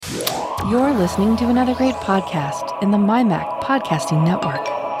You're listening to another great podcast in the MyMac Podcasting Network.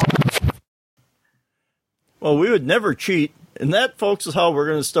 Well, we would never cheat. And that, folks, is how we're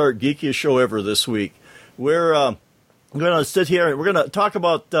going to start Geekiest Show Ever this week. We're going to sit here and we're going to talk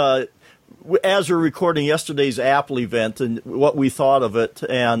about, as we're recording yesterday's Apple event and what we thought of it.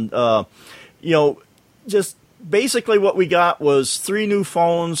 And, just basically what we got was 3 new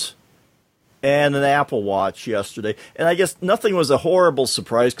phones and an Apple Watch yesterday. And I guess nothing was a horrible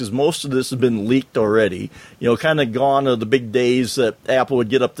surprise because most of this has been leaked already. Kind of gone are the big days that Apple would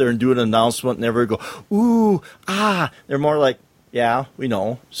get up there and do an announcement and everyone go, ooh, ah. They're more like, yeah, we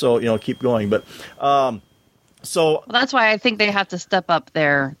know. So, keep going. But well, that's why I think they have to step up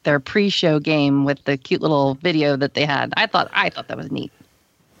their pre-show game with the cute little video that they had. I thought that was neat.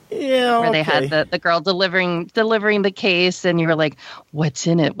 Yeah, where they had the girl delivering the case, and you were like, "What's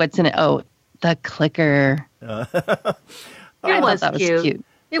in it? What's in it?" Oh, the clicker. That was cute.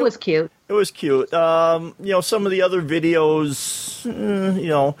 It was cute. It was cute. Some of the other videos,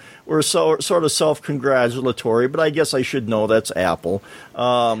 were sort of self-congratulatory, but I guess I should know that's Apple.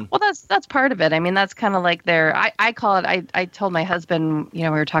 Well, that's part of it. I mean, that's kind of like I call it. I told my husband, we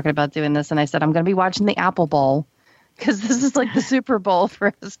were talking about doing this, and I said I'm going to be watching the Apple Bowl because this is like the Super Bowl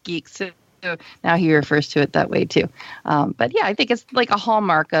for us geeks. So now he refers to it that way too. But yeah, I think it's like a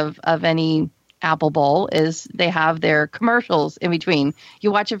hallmark of any Apple Bowl is they have their commercials in between.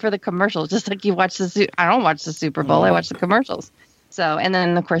 You watch it for the commercials, just like you watch I don't watch the Super Bowl. I watch the commercials. So, and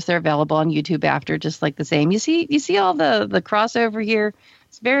then of course they're available on YouTube after, just like the same. You see all the crossover here.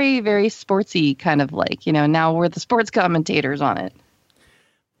 It's very, very sportsy kind of like, now we're the sports commentators on it.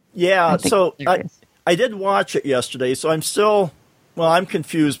 Yeah. So I did watch it yesterday. So I'm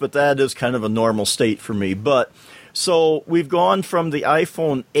confused, but that is kind of a normal state for me. But so we've gone from the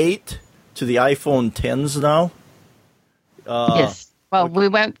iPhone 8 to the iPhone 10s now. Yes. Well,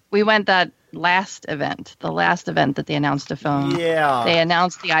 we went that last event, the last event that they announced a phone. Yeah. They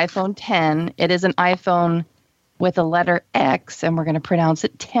announced the iPhone 10. It is an iPhone with a letter X, and we're going to pronounce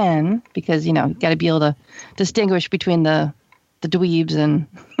it 10 because, you got to be able to distinguish between the dweebs and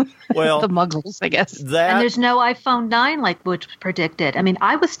the muggles, I guess. And there's no iPhone 9 like which was predicted. I mean,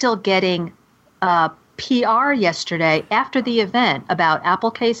 I was still getting PR yesterday after the event about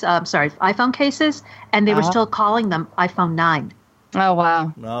iPhone cases, and they were still calling them iPhone 9. Oh,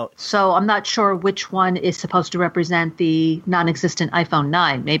 wow. No. So I'm not sure which one is supposed to represent the non-existent iPhone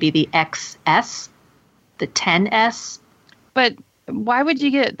 9. Maybe the XS, the 10S. But why would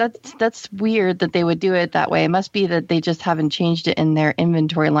you get that's weird that they would do it that way. It must be that they just haven't changed it in their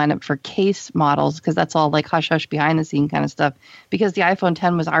inventory lineup for case models, because that's all like hush hush behind the scene kind of stuff, because the iPhone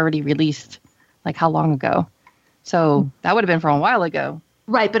 10 was already released like how long ago? So that would have been from a while ago.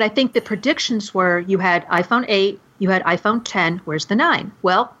 Right, but I think the predictions were you had iPhone 8, you had iPhone 10, where's the 9?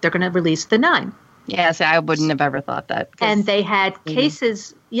 Well, they're going to release the 9. Yeah, so I wouldn't have ever thought that. And they had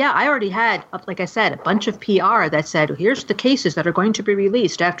cases. Yeah, I already had, like I said, a bunch of PR that said, here's the cases that are going to be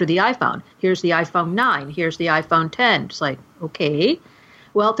released after the iPhone. Here's the iPhone 9. Here's the iPhone 10. It's like, okay.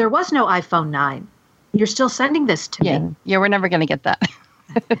 Well, there was no iPhone 9. You're still sending this to me. Yeah, we're never going to get that.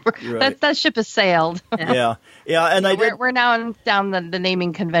 Right. That ship has sailed. Yeah. And we're now down the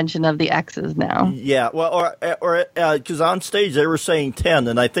naming convention of the X's now. Yeah, well, or because on stage they were saying 10,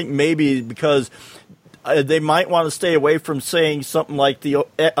 and I think maybe because they might want to stay away from saying something like the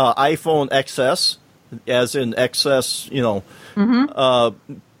iPhone XS, as in excess,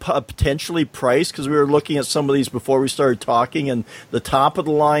 potentially priced, because we were looking at some of these before we started talking, and the top of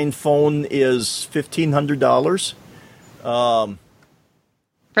the line phone is $1,500.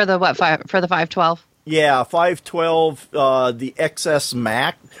 For the for the 512? Yeah, 512, the XS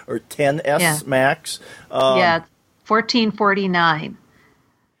Max or 10S Max. $1,449.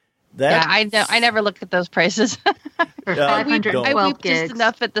 I never look at those prices. For 512 I weep gigs. just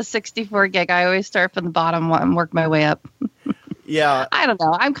enough at the 64 gig. I always start from the bottom and work my way up. Yeah. I don't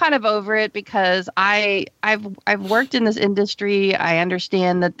know. I'm kind of over it because I've worked in this industry. I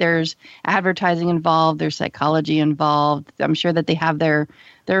understand that there's advertising involved, there's psychology involved. I'm sure that they have their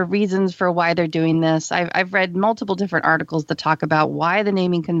reasons for why they're doing this. I've read multiple different articles that talk about why the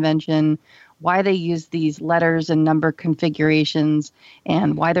naming convention, why they use these letters and number configurations,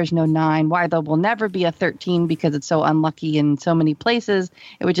 and why there's no 9, why there will never be a 13 because it's so unlucky in so many places.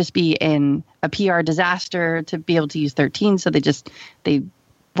 It would just be in a PR disaster to be able to use 13. So they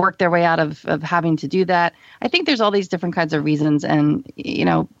work their way out of having to do that. I think there's all these different kinds of reasons, and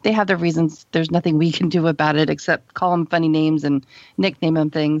they have their reasons. There's nothing we can do about it except call them funny names and nickname them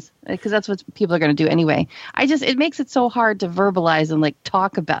things, because that's what people are going to do anyway. It makes it so hard to verbalize and like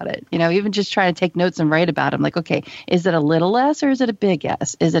talk about it. Even just try to take notes and write about it. I'm like, okay, is it a little S or is it a big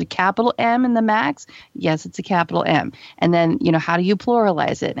S? Is it a capital M in the max? Yes, it's a capital M. And then how do you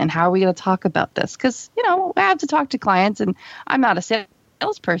pluralize it, and how are we going to talk about this? Because I have to talk to clients, and I'm not a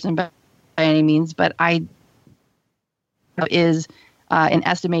salesperson by any means, but I is in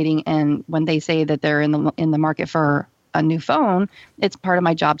estimating, and when they say that they're in the market for a new phone, it's part of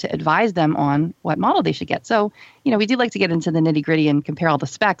my job to advise them on what model they should get. So, we do like to get into the nitty gritty and compare all the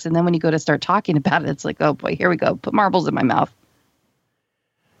specs, and then when you go to start talking about it, it's like, oh boy, here we go, put marbles in my mouth.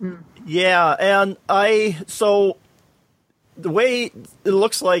 Yeah, and so the way it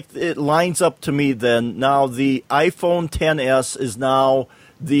looks like it lines up to me then, now the iPhone XS is now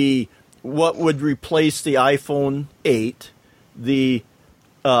what would replace the iPhone 8. The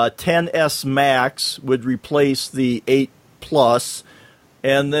XS Max would replace the 8 Plus,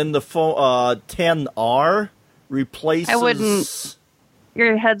 and then the phone XR replaces. I wouldn't.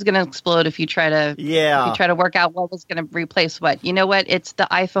 Your head's going to explode if you try to. Yeah. If you try to work out what was going to replace what. You know what? It's the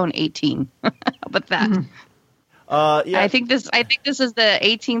iPhone 18. How about that? Mm-hmm. Yeah. I think this is the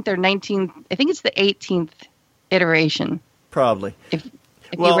 18th or 19th. I think it's the 18th iteration. Probably. If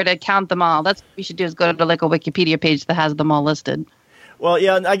you were to count them all, that's what we should do, is go to like a Wikipedia page that has them all listed. Well,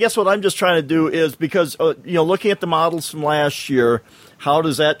 yeah, and I guess what I'm just trying to do is, because, looking at the models from last year, how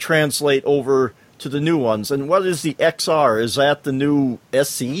does that translate over to the new ones? And what is the XR? Is that the new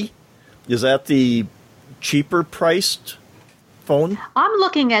SE? Is that the cheaper priced phone? I'm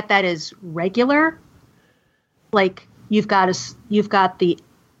looking at that as regular. Like you've got the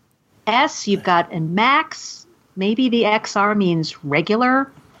S, you've got a Max. Maybe the XR means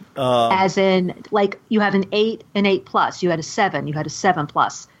regular, as in like you have an 8, an 8 Plus, you had a 7, you had a 7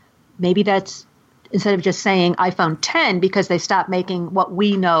 Plus. Maybe that's instead of just saying iPhone 10, because they stopped making what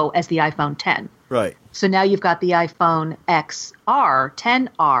we know as the iPhone 10. Right. So now you've got the iPhone XR,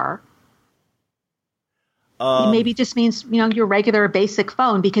 10R. Maybe just means, your regular basic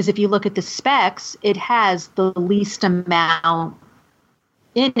phone, because if you look at the specs, it has the least amount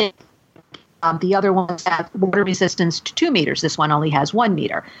in it. The other ones have water resistance to 2 meters. This one only has 1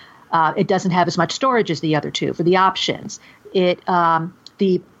 meter. It doesn't have as much storage as the other two for the options.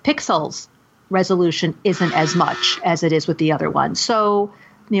 The pixels resolution isn't as much as it is with the other one. So,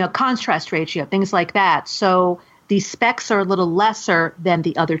 contrast ratio, things like that. So the specs are a little lesser than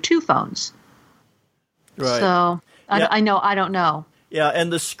the other two phones. Right. So Yeah. I don't know. Yeah,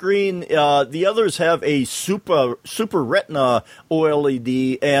 and the screen, the others have a super Retina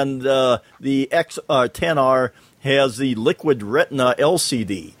OLED, and the XR has the Liquid Retina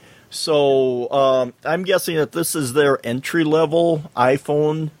LCD. So I'm guessing that this is their entry-level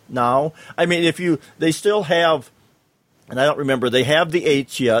iPhone now. I mean, they still have, and I don't remember, they have the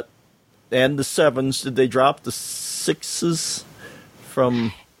 8s yet, and the 7s. Did they drop the 6s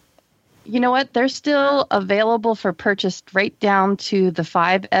from... You know what? They're still available for purchase right down to the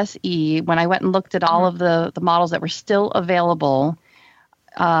 5 SE. When I went and looked at all of the models that were still available,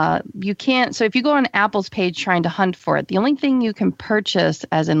 you can't. So if you go on Apple's page trying to hunt for it, the only thing you can purchase,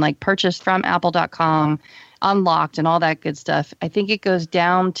 as in like purchased from Apple.com, unlocked and all that good stuff, I think it goes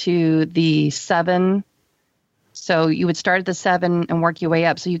down to the 7. So you would start at the 7 and work your way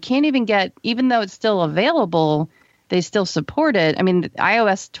up. So you can't even get, even though it's still available, they still support it. I mean,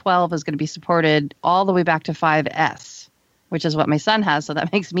 iOS 12 is going to be supported all the way back to 5S, which is what my son has. So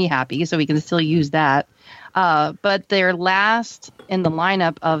that makes me happy. So we can still use that. But they're last in the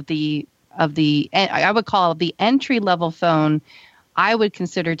lineup of the I would call the entry level phone. I would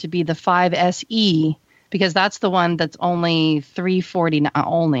consider to be the 5 SE, because that's the one that's only $349.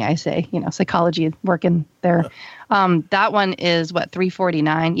 Only, I say, psychology working there. That one is what,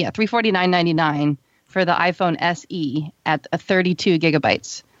 $349? Yeah, $349.99. for the iPhone SE at 32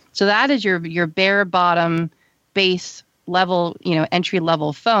 gigabytes. So that is your bare bottom base level, entry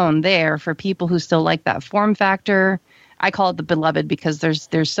level phone there for people who still like that form factor. I call it the beloved, because there's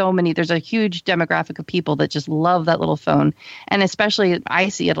a huge demographic of people that just love that little phone. And especially I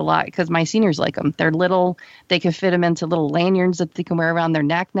see it a lot because my seniors like them. They're little, they can fit them into little lanyards that they can wear around their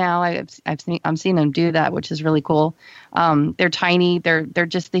neck now. I'm seeing them do that, which is really cool. They're tiny. They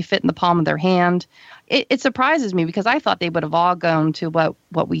fit in the palm of their hand. It surprises me, because I thought they would have all gone to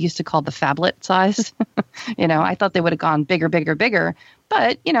what we used to call the phablet size. I thought they would have gone bigger.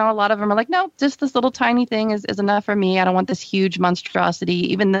 But, a lot of them are like, no, just this little tiny thing is enough for me. I don't want this huge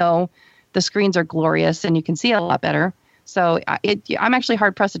monstrosity, even though the screens are glorious and you can see a lot better. So I'm actually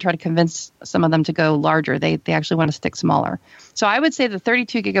hard pressed to try to convince some of them to go larger. They actually want to stick smaller. So I would say the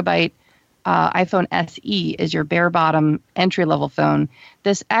 32 gigabyte iPhone SE is your bare bottom entry level phone.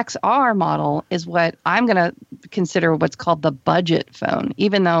 This XR model is what I'm going to consider what's called the budget phone,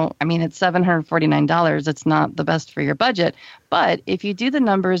 even though, I mean, it's $749. It's not the best for your budget. But if you do the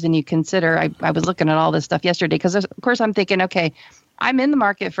numbers and you consider, I was looking at all this stuff yesterday because, of course, I'm thinking, okay, I'm in the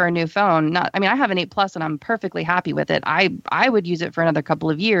market for a new phone. I have an 8 Plus and I'm perfectly happy with it. I would use it for another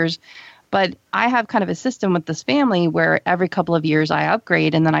couple of years. But I have kind of a system with this family where every couple of years I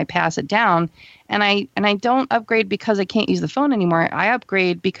upgrade and then I pass it down. And I don't upgrade because I can't use the phone anymore. I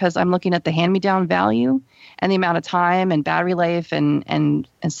upgrade because I'm looking at the hand-me-down value and the amount of time and battery life and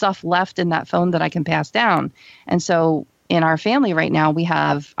stuff left in that phone that I can pass down. And so in our family right now,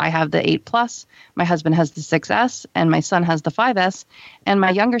 I have the 8 Plus, my husband has the 6S, and my son has the 5S, and my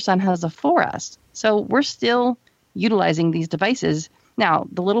younger son has the 4S. So we're still utilizing these devices. Now,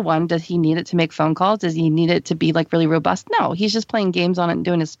 the little one, does he need it to make phone calls? Does he need it to be like really robust? No, he's just playing games on it and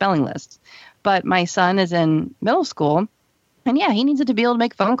doing his spelling lists. But my son is in middle school, and yeah, he needs it to be able to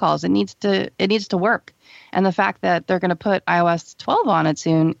make phone calls. It needs to work. And the fact that they're going to put iOS 12 on it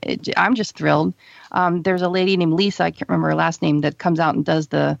soon, I'm just thrilled. There's a lady named Lisa, I can't remember her last name, that comes out and does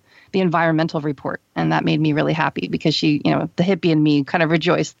the environmental report. And that made me really happy because she, the hippie in me kind of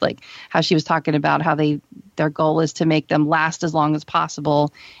rejoiced, like how she was talking about how their goal is to make them last as long as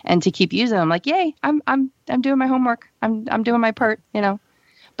possible and to keep using them. Like, yay, I'm doing my homework. I'm doing my part,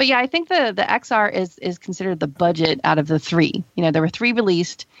 But yeah, I think the XR is considered the budget out of the three. There were three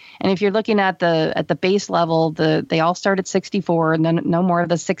released, and if you're looking at the base level, they all start at 64, and then no more of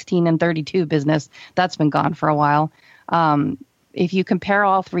the 16 and 32 business. That's been gone for a while. If you compare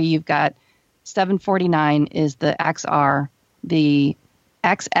all three, you've got $749 is the XR, the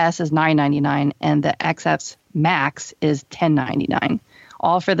XS is $999, and the XS Max is $1099,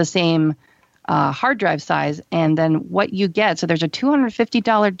 all for the same hard drive size. And then what you get, so there's a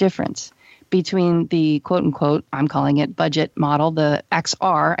 $250 difference between the quote unquote, I'm calling it budget model, the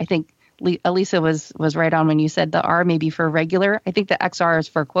XR. I think Elisa was right on when you said the R may be for regular. I think the XR is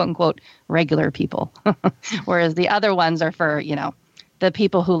for quote unquote regular people, whereas the other ones are for, the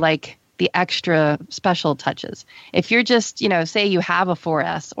people who like the extra special touches. If you're just, say you have a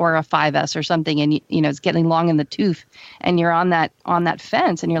 4S or a 5S or something and, it's getting long in the tooth and you're on that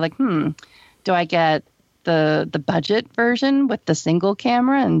fence and you're like, do I get the budget version with the single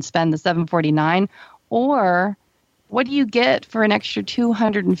camera and spend the $749, or what do you get for an extra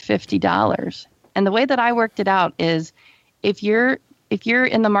 $250? And the way that I worked it out is if you're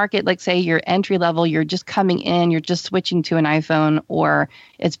in the market, like say you're entry level, you're just coming in, you're just switching to an iPhone, or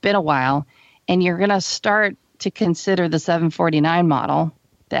it's been a while, and you're going to start to consider the $749 model,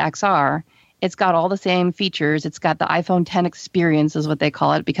 the XR. It's got all the same features. It's got the iPhone 10 experience is what they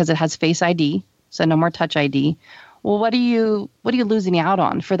call it because it has Face ID, so no more Touch ID. Well, what are you losing out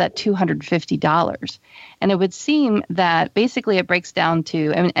on for that $250? And it would seem that basically it breaks down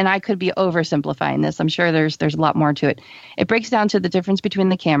to, and I could be oversimplifying this. I'm sure there's a lot more to it. It breaks down to the difference between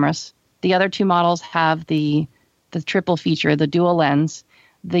the cameras. The other two models have the triple feature, the dual lens.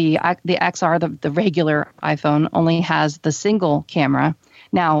 The XR, the regular iPhone, only has the single camera.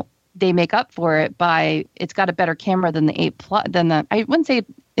 Now, they make up for it by it's got a better camera than the 8 Plus. I wouldn't say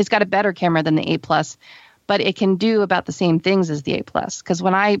it's got a better camera than the 8 Plus, but it can do about the same things as the 8 Plus. Because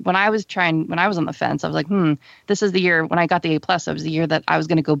when I was on the fence, I was like, this is the year when I got the 8 Plus. It was the year that I was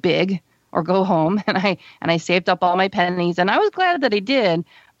going to go big or go home, and I saved up all my pennies, and I was glad that I did.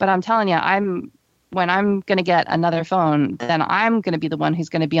 But I'm telling you, when I'm going to get another phone, then I'm going to be the one who's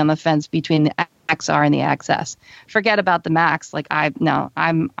going to be on the fence between the XR and the XS. Forget about the Max.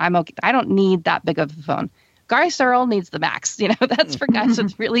 I'm okay. I don't need that big of a phone. Guy Searle needs the Max. That's for guys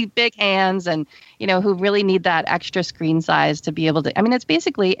with really big hands and, who really need that extra screen size to be able to. It's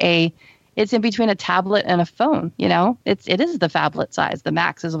basically it's in between a tablet and a phone. It is the phablet size. The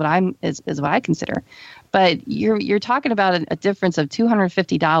Max is what I consider. But you're talking about a difference of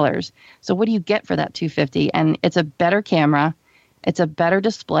 $250. So what do you get for that $250? And it's a better camera. It's a better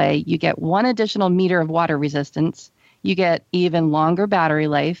display. You get 1 additional meter of water resistance. You get even longer battery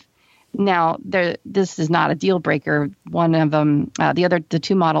life. Now, this is not a deal breaker. One of them, the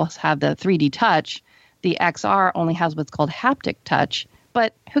two models have the 3D touch. The XR only has what's called haptic touch.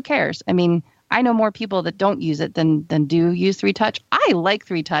 But who cares? I know more people that don't use it than do use 3 touch. I like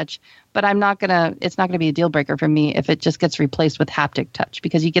 3 touch, but it's not gonna be a deal breaker for me if it just gets replaced with haptic touch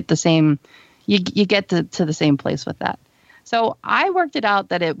because you get the same, you get to the same place with that. So I worked it out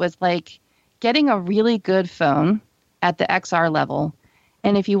that it was like getting a really good phone at the XR level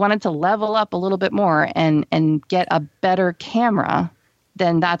And if you wanted to level up a little bit more and get a better camera,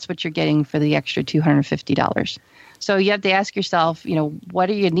 then that's what you're getting for the extra $250. So you have to ask yourself, what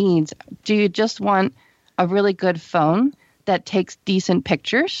are your needs? Do you just want a really good phone that takes decent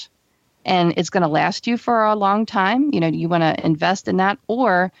pictures and it's going to last you for a long time? You want to invest in that?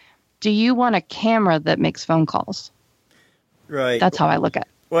 Or do you want a camera that makes phone calls? Right. That's how I look at it.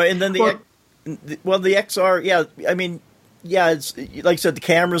 Well, and then the XR, it's like I said, the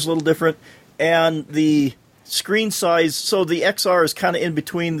camera's a little different, and the screen size. So the XR is kind of in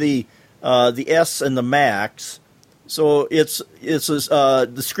between the S and the Max. So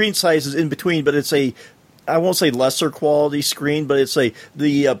the screen size is in between, but it's I won't say lesser quality screen, but it's the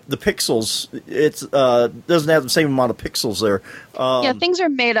pixels. It's doesn't have the same amount of pixels there. Things are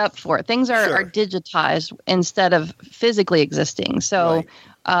made up for it. Things are digitized instead of physically existing. So,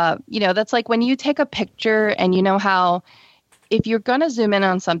 that's like when you take a picture and you know how if you're going to zoom in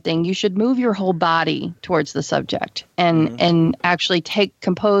on something, you should move your whole body towards the subject and actually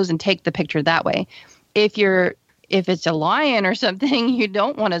compose and take the picture that way. If it's a lion or something, you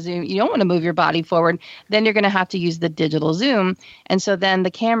don't want to zoom, you don't want to move your body forward, then you're going to have to use the digital zoom. And so then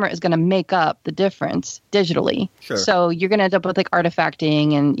the camera is going to make up the difference digitally. Sure. So you're going to end up with like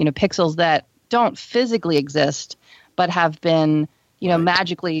artifacting and, pixels that don't physically exist, but have been,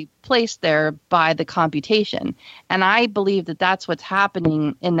 magically placed there by the computation. And I believe that that's what's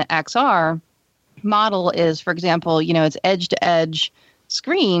happening in the XR model is, for example, it's edge to edge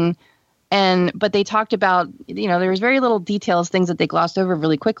screen. But they talked about, there was very little details, things that they glossed over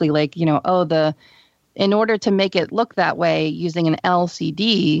really quickly, like, in order to make it look that way, using an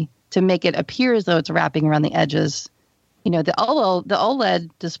LCD to make it appear as though it's wrapping around the edges, the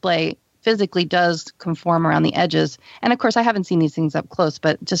OLED display physically does conform around the edges. And of course, I haven't seen these things up close,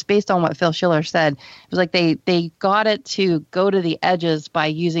 but just based on what Phil Schiller said, it was like they got it to go to the edges by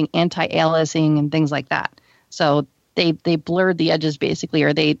using anti-aliasing and things like that. So they blurred the edges basically,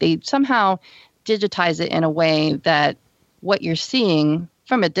 or they somehow digitize it in a way that what you're seeing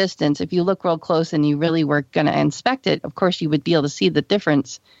from a distance, if you look real close and you really were going to inspect it, of course you would be able to see the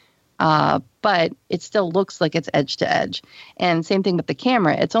difference. But it still looks like it's edge to edge. And same thing with the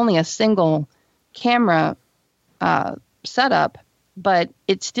camera. It's only a single camera setup, but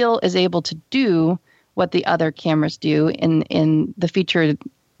it still is able to do what the other cameras do in the feature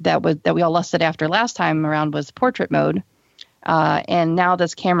that we all lusted after last time around was portrait mode. And now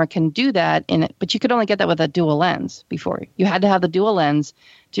this camera can do that but you could only get that with a dual lens before. You had to have the dual lens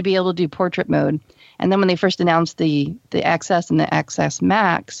to be able to do portrait mode. And then when they first announced the XS and the XS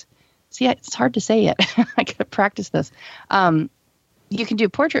Max, see, it's hard to say it. I got to practice this. You can do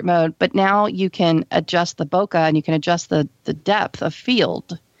portrait mode, but now you can adjust the bokeh and you can adjust the depth of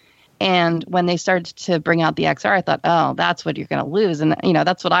field. And when they started to bring out the XR, I thought, oh, that's what you're going to lose. And,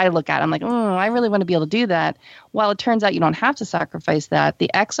 that's what I look at. I'm like, I really want to be able to do that. Well, it turns out you don't have to sacrifice that. The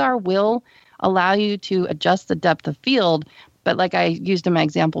XR will allow you to adjust the depth of field. But like I used in my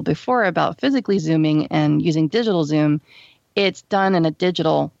example before about physically zooming and using digital zoom, it's done in a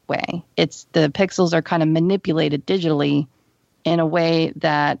digital way. The pixels are kind of manipulated digitally in a way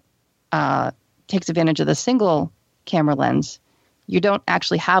that takes advantage of the single camera lens. You don't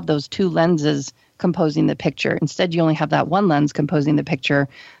actually have those two lenses composing the picture. Instead, you only have that one lens composing the picture.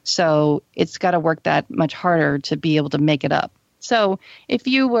 So it's got to work that much harder to be able to make it up. So if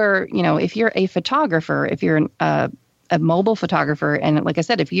you were, if you're a photographer, if you're a mobile photographer, and like I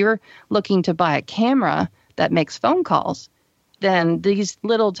said, if you're looking to buy a camera that makes phone calls, then these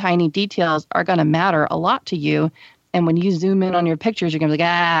little tiny details are going to matter a lot to you. And when you zoom in on your pictures, you're going to be like,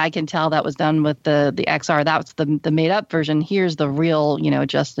 I can tell that was done with the XR. That's the made up version. Here's the real,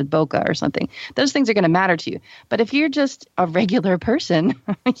 adjusted bokeh or something. Those things are going to matter to you. But if you're just a regular person,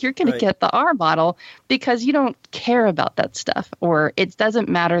 you're going to get the R model because you don't care about that stuff, or it doesn't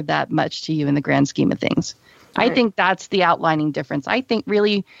matter that much to you in the grand scheme of things. Right. I think that's the outlining difference. I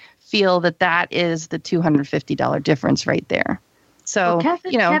really feel that is the $250 difference right there. So,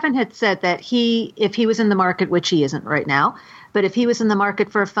 Kevin had said that if he was in the market, which he isn't right now, but if he was in the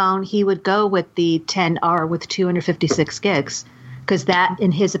market for a phone, he would go with the 10R with 256 gigs, because that,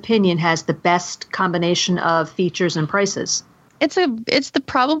 in his opinion, has the best combination of features and prices. It's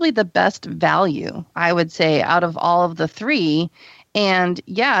probably the best value, I would say, out of all of the three. And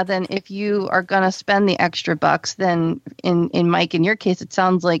then if you are going to spend the extra bucks, then in Mike, in your case, it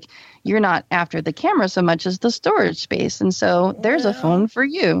sounds like you're not after the camera so much as the storage space. And so there's a phone for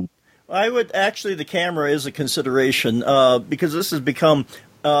you. The camera is a consideration because this has become,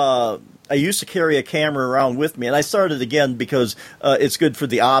 I used to carry a camera around with me, and I started again because it's good for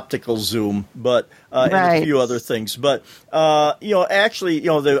the optical zoom, but and a few other things. But actually,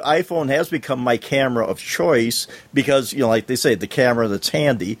 the iPhone has become my camera of choice because, like they say, the camera that's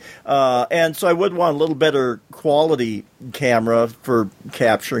handy, and so I would want a little better quality camera for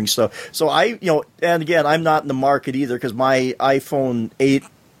capturing stuff. So and again, I'm not in the market either because my iPhone 8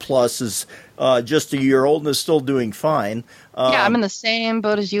 Plus is just a year old and is still doing fine. Yeah, I'm in the same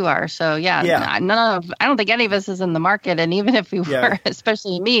boat as you are. So I don't think any of us is in the market. And even if we were,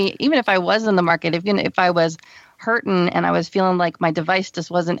 especially me, even if I was in the market, if I was hurting and I was feeling like my device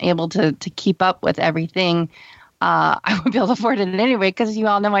just wasn't able to keep up with everything, I would be able to afford it anyway because you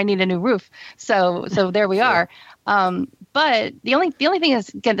all know I need a new roof. So there we are. But the only thing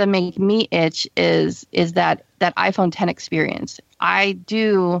that's going to make me itch is that iPhone 10 experience. I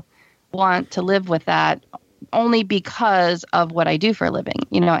do want to live with that only because of what I do for a living,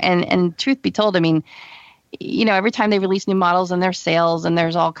 and truth be told, I mean, every time they release new models and there's sales and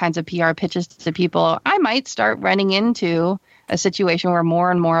there's all kinds of PR pitches to people, I might start running into a situation where more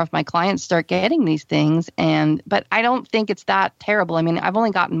and more of my clients start getting these things. But I don't think it's that terrible. I mean, I've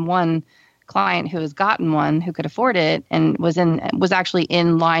only gotten one client who has gotten one who could afford it and was actually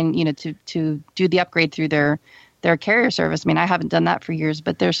in line, to do the upgrade through their carrier service. I mean, I haven't done that for years,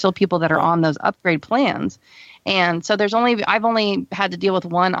 but there's still people that are on those upgrade plans. And so I've only had to deal with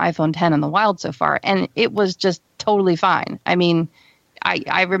one iPhone 10 in the wild so far, and it was just totally fine. I mean,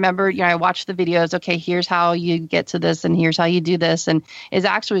 I remember, I watched the videos. Okay, here's how you get to this, and here's how you do this. And it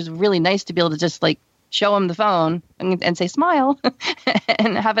actually was really nice to be able to just show them the phone and say, smile,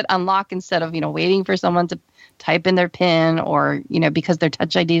 and have it unlock instead of, waiting for someone to type in their PIN or, because their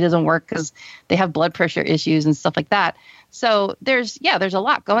Touch ID doesn't work because they have blood pressure issues and stuff like that. So there's a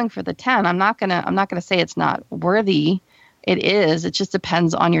lot going for the 10. I'm not gonna say it's not worthy. It is. It just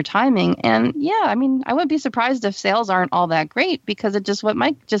depends on your timing. And I mean, I wouldn't be surprised if sales aren't all that great because it's just what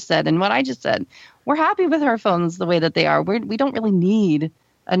Mike just said and what I just said. We're happy with our phones the way that they are. We don't really need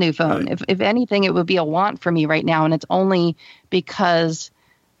a new phone. Right. If anything, it would be a want for me right now, and it's only because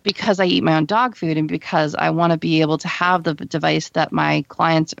I eat my own dog food and because I want to be able to have the device that my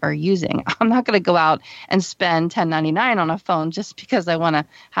clients are using. I'm not going to go out and spend $10.99 on a phone just because I want to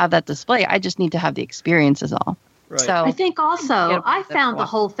have that display. I just need to have the experience is all. Right. So I think also I found the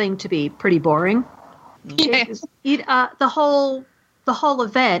whole thing to be pretty boring. Yes. The whole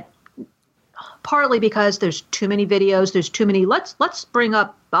event. Partly because there's too many videos, there's too many. Let's bring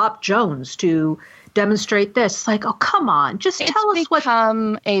up Bob Jones to demonstrate this. It's like, oh, come on, just tell us what.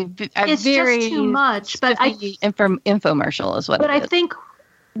 It's very just too much. But infomercial is what. But it is. I think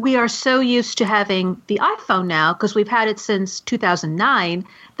we are so used to having the iPhone now because we've had it since 2009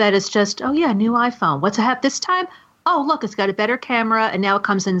 that it's just, oh yeah, new iPhone. What's it have this time? Oh, look, it's got a better camera and now it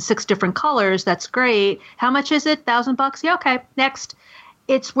comes in 6 different colors. That's great. How much is it? $1,000? Yeah, okay. Next.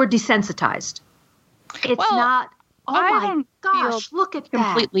 We're desensitized. It's not, oh my gosh, look at that.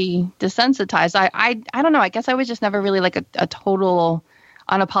 Completely desensitized. I don't know. I guess I was just never really a total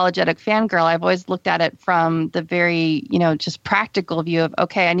unapologetic fangirl. I've always looked at it from the very, just practical view of,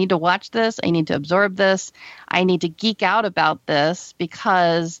 okay, I need to watch this. I need to absorb this. I need to geek out about this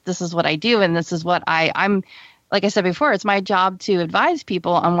because this is what I do. And this is what I'm, like I said before, it's my job to advise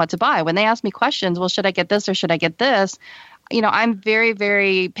people on what to buy. When they ask me questions, well, should I get this or should I get this? I'm very,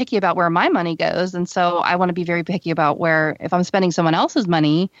 very picky about where my money goes. And so I want to be very picky about where, if I'm spending someone else's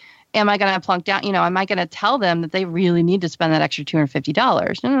money, am I going to plunk down, am I going to tell them that they really need to spend that extra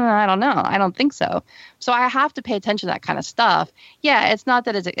 $250? I don't know. I don't think so. So I have to pay attention to that kind of stuff. Yeah, it's not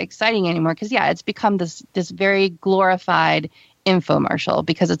that it's exciting anymore because, it's become this very glorified infomercial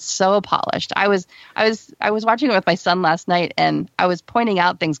because it's so polished. I was watching it with my son last night and I was pointing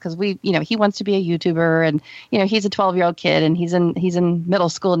out things because he wants to be a YouTuber and he's a 12-year-old kid and he's in middle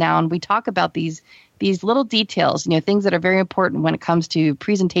school now, and we talk about these little details, things that are very important when it comes to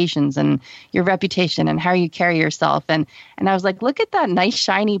presentations and your reputation and how you carry yourself. And I was like, look at that nice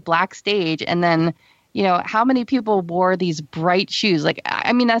shiny black stage, and then how many people wore these bright shoes? Like,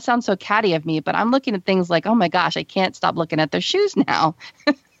 I mean, that sounds so catty of me, but I'm looking at things like, oh my gosh, I can't stop looking at their shoes now.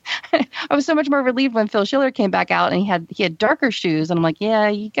 I was so much more relieved when Phil Schiller came back out and he had darker shoes. And I'm like, yeah,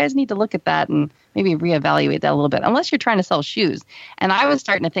 you guys need to look at that and maybe reevaluate that a little bit, unless you're trying to sell shoes. And I was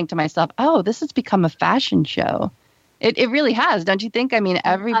starting to think to myself, oh, this has become a fashion show. It really has, don't you think? I mean,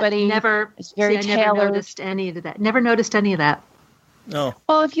 everybody is very tailored. I never noticed any of that. Never noticed any of that. No.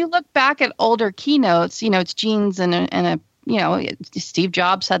 Well, if you look back at older keynotes, it's jeans and a Steve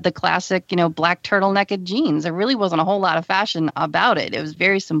Jobs had the classic, black turtlenecked jeans. There really wasn't a whole lot of fashion about it. It was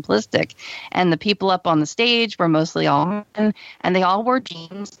very simplistic. And the people up on the stage were mostly all men, and they all wore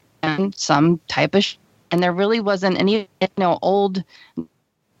jeans. and some type of and there really wasn't any, old,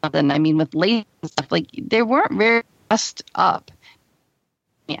 I mean, with late stuff, like they weren't very dressed up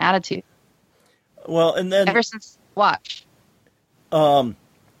attitude. Well, and then ever since watch. Then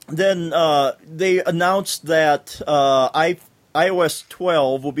they announced that iOS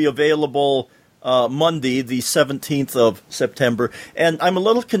 12 will be available Monday, the 17th of September. And I'm a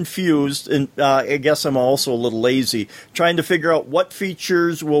little confused, and I guess I'm also a little lazy, trying to figure out what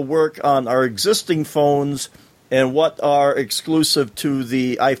features will work on our existing phones and what are exclusive to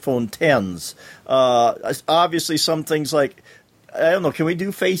the iPhone 10s. Obviously, some things like, I don't know, can we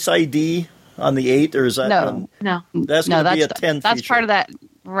do Face ID on the 8, or is that no? That's going to be a 10 That's feature. part of that,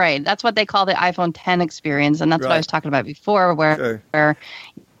 right? That's what they call the iPhone 10 experience, and that's what I was talking about before, where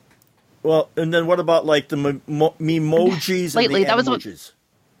well, and then what about like the Memojis and the Animojis?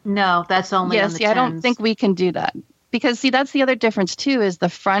 No, that's only on the 10s. I don't think we can do that. Because, see, that's the other difference, too, is the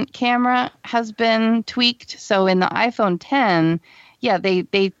front camera has been tweaked. So in the iPhone 10,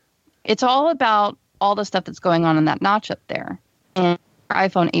 it's all about all the stuff that's going on in that notch up there. And our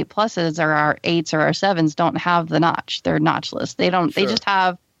iPhone 8 Pluses or our 8s or our 7s don't have the notch. They're notchless. They don't. Sure. They just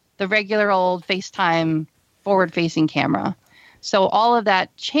have the regular old FaceTime forward-facing camera. So all of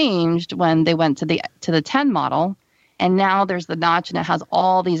that changed when they went to the 10 model. And now there's the notch, and it has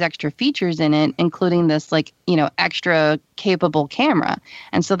all these extra features in it, including this, extra capable camera.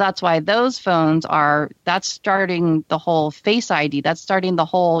 And so that's why those phones that's starting the whole Face ID. That's starting the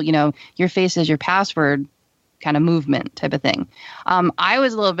whole, your face is your password kind of movement type of thing. I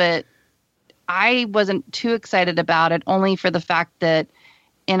wasn't too excited about it, only for the fact that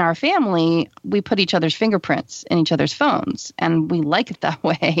in our family, we put each other's fingerprints in each other's phones, and we like it that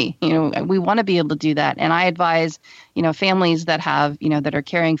way. We want to be able to do that. And I advise, families that have, that are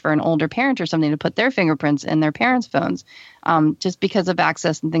caring for an older parent or something to put their fingerprints in their parents' phones, just because of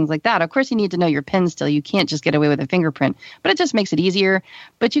access and things like that. Of course, you need to know your PIN still. You can't just get away with a fingerprint, but it just makes it easier.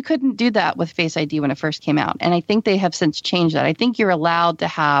 But you couldn't do that with Face ID when it first came out. And I think they have since changed that. I think you're allowed to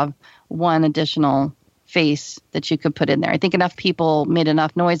have one additional face that you could put in there. I think enough people made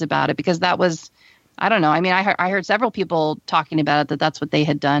enough noise about it, because that was, I don't know. I mean, I heard several people talking about it, that's what they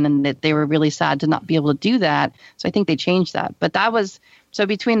had done, and that they were really sad to not be able to do that. So I think they changed that. But that was, so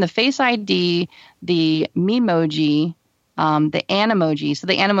between the Face ID, the Memoji, the Animoji. So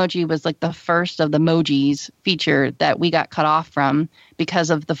the Animoji was like the first of the emojis feature that we got cut off from because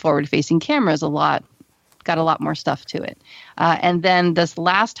of the forward-facing cameras got a lot more stuff to it. And then this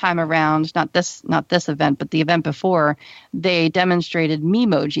last time around, not this event, but the event before, they demonstrated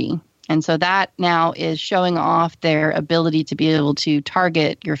Memoji. And so that now is showing off their ability to be able to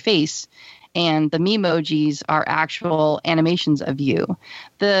target your face. And the Memojis are actual animations of you.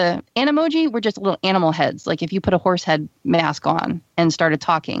 The Animoji were just little animal heads. Like if you put a horse head mask on and started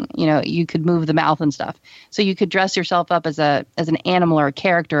talking, you could move the mouth and stuff. So you could dress yourself up as an animal or a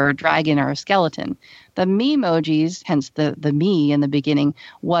character or a dragon or a skeleton. The Memojis, hence the me in the beginning,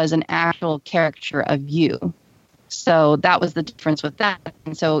 was an actual caricature of you. So that was the difference with that.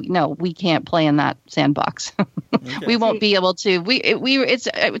 And so, no, we can't play in that sandbox. Okay. We won't be able to.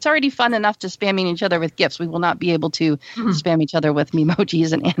 It's already fun enough to spamming each other with GIFs. We will not be able to spam each other with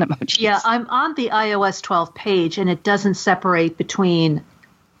Memojis and Animojis. Yeah, I'm on the iOS 12 page, and it doesn't separate between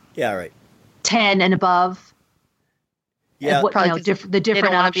 10 and above. Yeah, the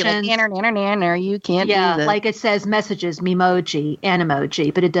different options. Be like, or you can't do this. Like it says messages, Memoji,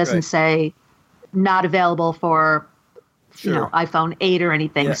 Animoji, but it doesn't say not available for iPhone 8 or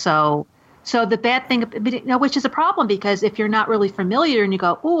anything. Yeah. So the bad thing, which is a problem, because if you're not really familiar and you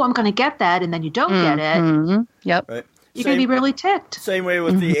go, oh, I'm going to get that, and then you don't get it, yep, right. You're going to be really ticked. Same way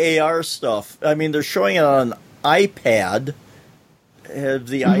with the AR stuff. I mean, they're showing it on iPad. Have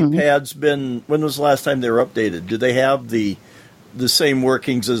the iPads been? When was the last time they were updated? Do they have the same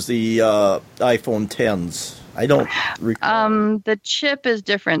workings as the iPhone 10s? I don't recall. The chip is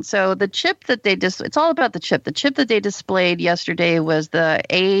different. So the chip that it's all about the chip. The chip that they displayed yesterday was the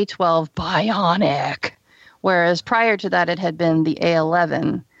A12 Bionic, whereas prior to that it had been the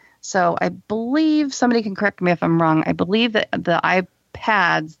A11. So I believe, somebody can correct me if I'm wrong, I believe that the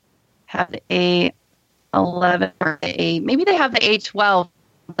iPads had A11 or maybe they have the A12,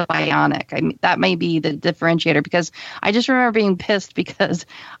 the Bionic. I mean, that may be the differentiator, because I just remember being pissed because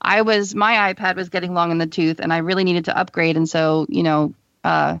my iPad was getting long in the tooth and I really needed to upgrade. And so,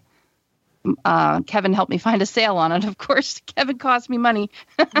 Kevin helped me find a sale on it. Of course, Kevin cost me money.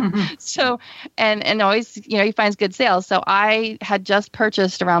 So, and always, he finds good sales. So I had just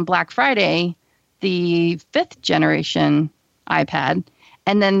purchased around Black Friday the 5th generation iPad.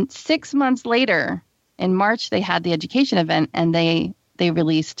 And then 6 months later in March, they had the education event, and they they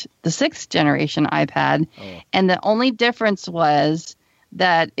released the 6th generation iPad. And the only difference was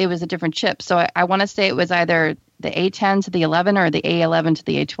that it was a different chip. So I want to say it was either the A10 to the 11 or the A11 to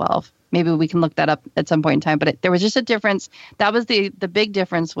the A12. Maybe we can look that up at some point in time. But there was just a difference. That was the big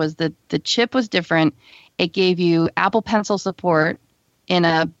difference, was the chip was different. It gave you Apple Pencil support in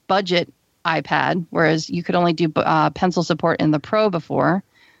a budget iPad, whereas you could only do pencil support in the Pro before.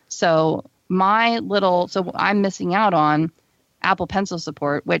 So I'm missing out on Apple Pencil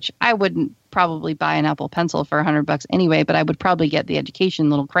support, which I wouldn't probably buy an Apple Pencil for $100 anyway, but I would probably get the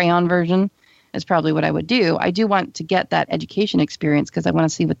education little crayon version is probably what I would do. I do want to get that education experience because I want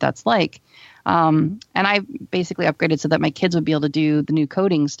to see what that's like. And I basically upgraded so that my kids would be able to do the new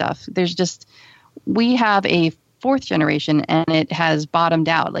coding stuff. We have a 4th generation and it has bottomed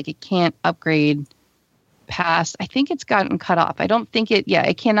out. Like, it can't upgrade past, I think it's gotten cut off. I don't think it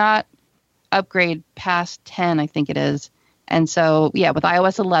cannot upgrade past 10, I think it is. And so, with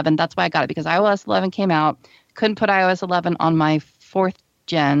iOS 11, that's why I got it, because iOS 11 came out, couldn't put iOS 11 on my 4th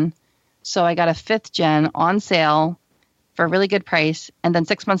gen. So I got a 5th gen on sale for a really good price. And then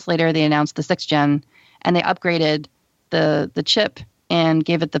 6 months later, they announced the 6th gen and they upgraded the chip and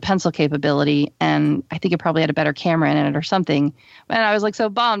gave it the pencil capability. And I think it probably had a better camera in it or something. And I was like so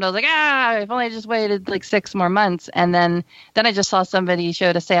bummed. I was like, if only I just waited like 6 more months. And then I just saw somebody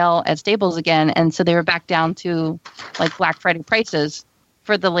showed a sale at Staples again. And so they were back down to like Black Friday prices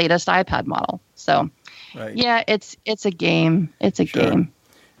for the latest iPad model. So it's a game. It's a game.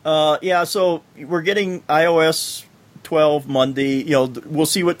 So we're getting iOS 12 Monday. We'll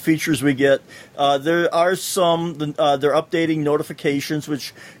see what features we get. There are some, they're updating notifications,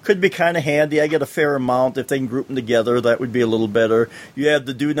 which could be kind of handy. I get a fair amount. If they can group them together, that would be a little better. You have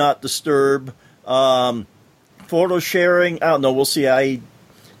the Do Not Disturb. Photo sharing, I don't know. We'll see. I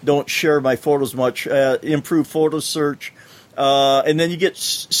don't share my photos much. Improve photo search. And then you get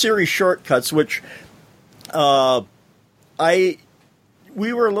Siri shortcuts, which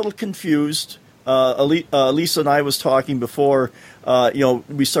we were a little confused. Lisa and I was talking before,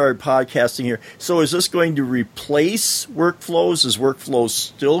 we started podcasting here. So is this going to replace workflows? Is workflows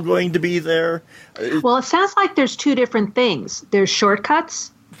still going to be there? Well, it sounds like there's two different things. There's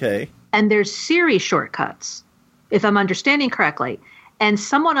shortcuts. Okay. And there's Siri shortcuts, if I'm understanding correctly. And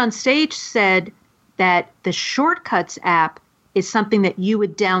someone on stage said that the Shortcuts app is something that you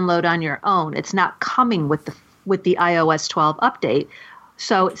would download on your own. It's not coming with the iOS 12 update.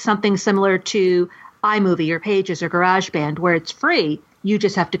 So it's something similar to iMovie or Pages or GarageBand, where it's free. You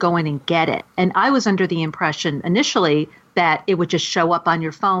just have to go in and get it. And I was under the impression initially that it would just show up on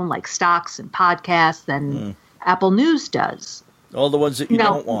your phone like Stocks and Podcasts and Apple News does. All the ones that you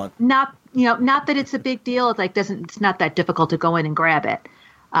don't want. Not that it's a big deal. It's not that difficult to go in and grab it.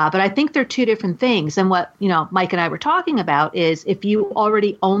 But I think they're two different things. And what Mike and I were talking about is, if you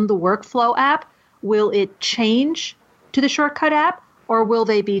already own the Workflow app, will it change to the Shortcut app, or will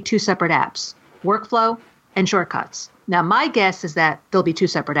they be two separate apps, Workflow and Shortcuts? Now, my guess is that they'll be two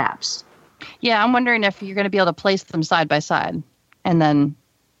separate apps. Yeah, I'm wondering if you're going to be able to place them side by side and then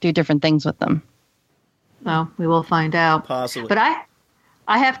do different things with them. Well, we will find out. Possibly. But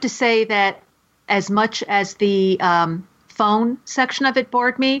I have to say that as much as the phone section of it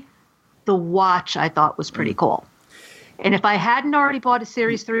bored me, the watch I thought was pretty cool. And if I hadn't already bought a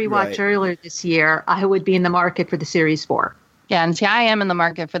Series 3 watch earlier this year, I would be in the market for the Series 4. Yeah, and see, I am in the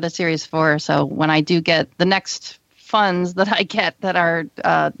market for the Series 4. So when I do get the next funds that I get that are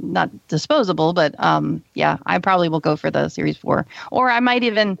not disposable, but I probably will go for the Series 4. Or I might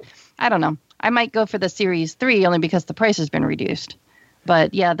even, I don't know, I might go for the Series 3 only because the price has been reduced.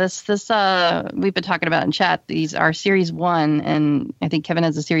 But yeah, this we've been talking about in chat. These are Series 1, and I think Kevin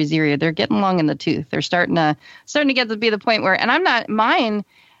has a Series 0. They're getting long in the tooth. They're starting to get to be the point where, and I'm not,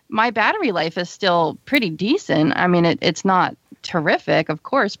 my battery life is still pretty decent. I mean, it's not terrific, of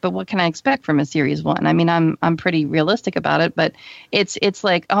course, but what can I expect from a Series 1? I mean, I'm pretty realistic about it, but it's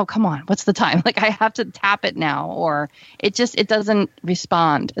like, oh, come on, what's the time? Like, I have to tap it now, or it doesn't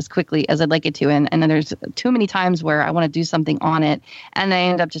respond as quickly as I'd like it to. And then there's too many times where I want to do something on it and I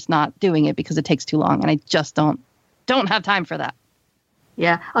end up just not doing it because it takes too long, and I just don't have time for that.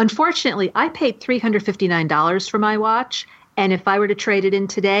 Yeah. Unfortunately, I paid $359 for my watch, and if I were to trade it in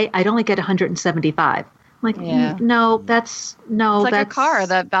today, I'd only get $175. Like, that's like a car.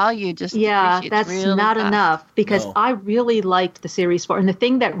 That value just that's really not fast. enough, because I really liked the Series 4. And the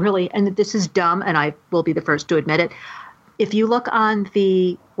thing that really, and this is dumb, and I will be the first to admit it, if you look on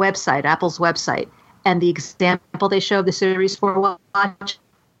the website, Apple's website, and the example they show of the Series 4 watch,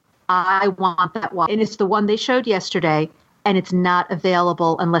 I want that watch. And it's the one they showed yesterday, and it's not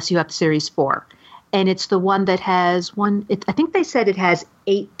available unless you have the Series 4. and it's the one that has I think they said it has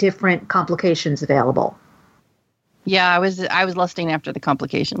 8 different complications available. Yeah, I was lusting after the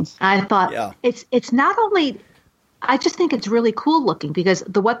complications. I thought it's not only. I just think it's really cool looking because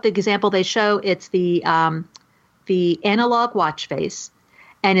the example they show, it's the analog watch face,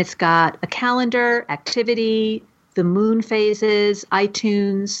 and it's got a calendar, activity, the moon phases,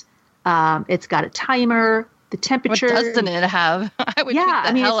 iTunes. It's got a timer, the temperature. What doesn't it have? I would it's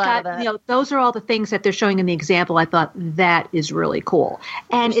got, those are all the things that they're showing in the example. I thought that is really cool.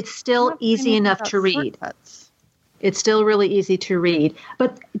 And it's still easy enough to read. It's still really easy to read.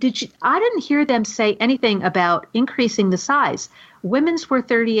 But I didn't hear them say anything about increasing the size. Women's were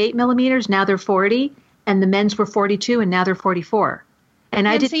 38 millimeters, now they're 40, and the men's were 42, and now they're 44. And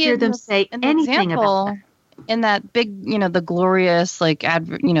I didn't hear them say anything about that. In that big, the glorious,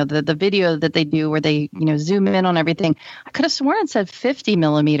 the video that they do where they, zoom in on everything, I could have sworn it said 50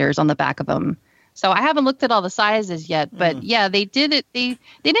 millimeters on the back of them. So I haven't looked at all the sizes yet, but yeah, they did it. They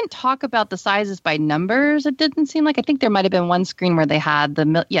didn't talk about the sizes by numbers. It didn't seem like. I think there might have been one screen where they had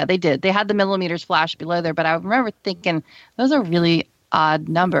they did. They had the millimeters flash below there, but I remember thinking those are really odd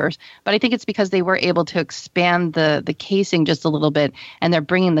numbers. But I think it's because they were able to expand the casing just a little bit, and they're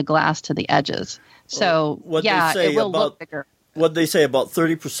bringing the glass to the edges. So it will look bigger. What they say about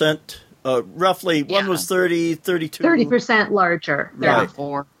 30%, roughly. One was 30, 32. 30% larger. Right.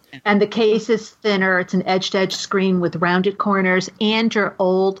 34. And the case is thinner. It's an edge-to-edge screen with rounded corners, and your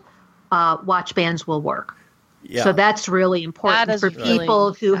old watch bands will work. Yeah. So that's really important for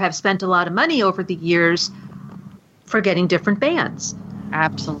people who have spent a lot of money over the years for getting different bands.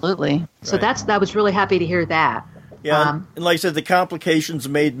 Absolutely. So I was really happy to hear that. Yeah, and like I said, the complications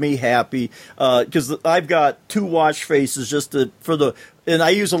made me happy because I've got 2 watch faces and I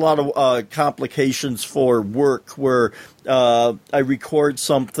use a lot of complications for work where I record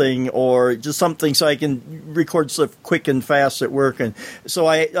something or just something so I can record stuff quick and fast at work, and so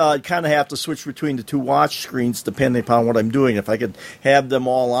I kind of have to switch between the 2 watch screens depending upon what I'm doing. If I could have them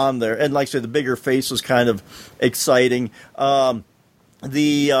all on there, and like I said, the bigger face was kind of exciting.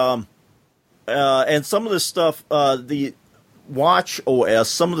 And some of this stuff, the Watch OS,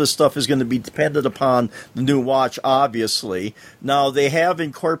 some of this stuff is going to be dependent upon the new watch, obviously. Now, they have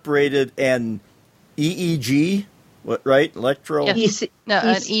incorporated an EEG, right? an ECG.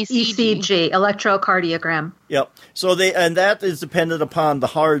 ECG, electrocardiogram. Yep. So that is dependent upon the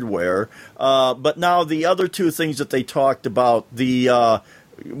hardware. But now the other 2 things that they talked about,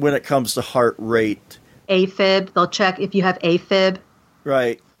 when it comes to heart rate. AFib, they'll check if you have AFib.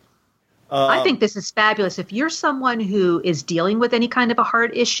 Right. I think this is fabulous. If you're someone who is dealing with any kind of a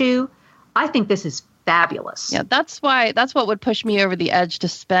heart issue, I think this is fabulous. Yeah, that's what would push me over the edge to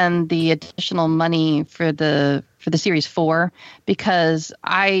spend the additional money for the Series 4, because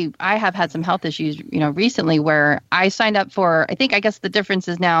I have had some health issues, recently where I signed up for, I guess the difference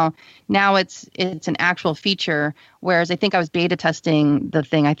is now it's an actual feature, whereas I think I was beta testing the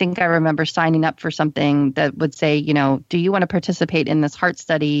thing. I think I remember signing up for something that would say, do you want to participate in this heart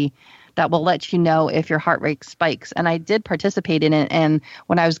study that will let you know if your heart rate spikes? And I did participate in it. And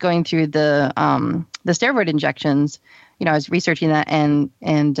when I was going through the steroid injections, I was researching that, and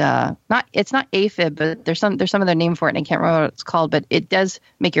it's not AFib, but there's some other name for it, and I can't remember what it's called, but it does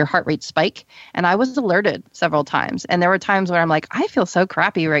make your heart rate spike. And I was alerted several times, and there were times where I'm like, I feel so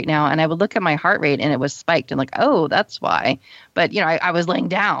crappy right now, and I would look at my heart rate and it was spiked, and like, oh, that's why. But I was laying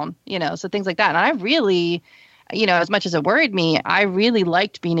down, so things like that, and I really, as much as it worried me, I really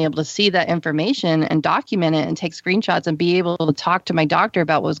liked being able to see that information and document it and take screenshots and be able to talk to my doctor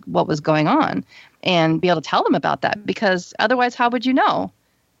about what was going on and be able to tell them about that, because otherwise, how would you know?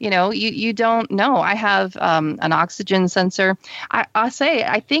 You don't know. I have an oxygen sensor. I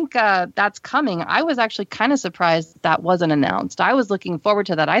think that's coming. I was actually kind of surprised that wasn't announced. I was looking forward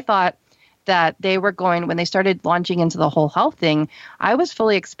to that. I thought that they were when they started launching into the whole health thing, I was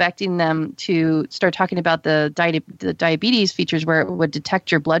fully expecting them to start talking about the diabetes features where it would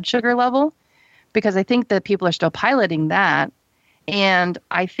detect your blood sugar level, because I think that people are still piloting that. And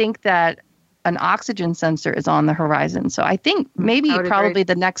I think that an oxygen sensor is on the horizon. So I think maybe probably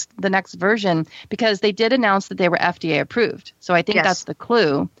the next version, because they did announce that they were FDA approved. So I think that's the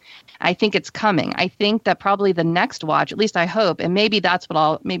clue. I think it's coming. I think that probably the next watch, at least I hope, and maybe that's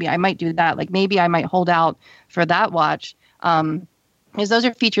maybe I might do that. Like maybe I might hold out for that watch. Because those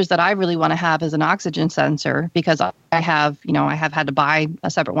are features that I really want to have as an oxygen sensor, because I have had to buy a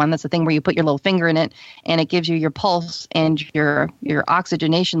separate one. That's the thing where you put your little finger in it and it gives you your pulse and your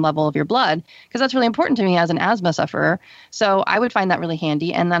oxygenation level of your blood, because that's really important to me as an asthma sufferer. So I would find that really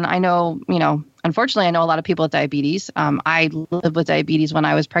handy. And then I know, unfortunately, I know a lot of people with diabetes. I lived with diabetes when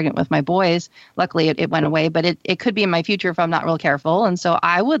I was pregnant with my boys. Luckily, it went away, but it could be in my future if I'm not real careful. And so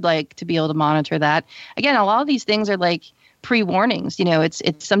I would like to be able to monitor that. Again, a lot of these things are like pre-warnings.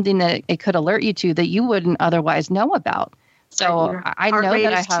 It's something that it could alert you to that you wouldn't otherwise know about. So I know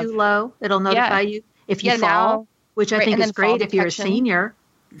that I have too low. It'll notify you if you fall, now, which I think is great if you're a senior.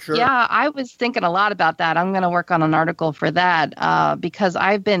 Sure. Yeah, I was thinking a lot about that. I'm going to work on an article for that because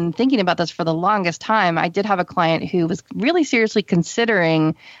I've been thinking about this for the longest time. I did have a client who was really seriously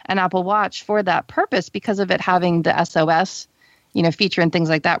considering an Apple Watch for that purpose because of it having the SOS feature and things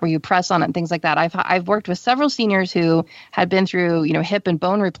like that, where you press on it and things like that. I've worked with several seniors who had been through, hip and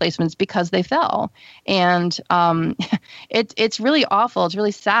bone replacements because they fell. And it's really awful. It's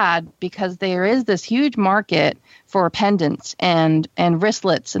really sad because there is this huge market for pendants and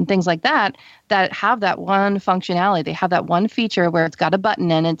wristlets and things like that have that one functionality. They have that one feature where it's got a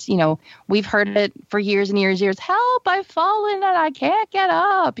button and it's, we've heard it for years and years, help, I've fallen and I can't get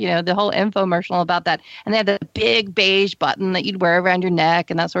up, the whole infomercial about that. And they had the big beige button that you'd wear around your neck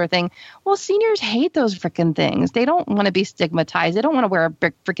and that sort of thing. Well, seniors hate those freaking things. They don't want to be stigmatized. They don't want to wear a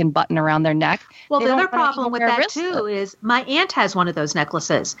big freaking button around their neck. Well, the other problem with that too is my aunt has one of those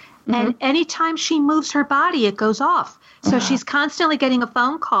necklaces. Mm-hmm. And anytime she moves her body, it goes off. So she's constantly getting a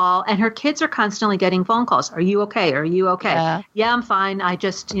phone call and her kids are constantly getting phone calls. Are you okay? Are you okay? Yeah, I'm fine. I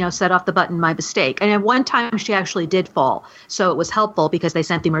just, set off the button, my mistake. And at one time she actually did fall. So it was helpful because they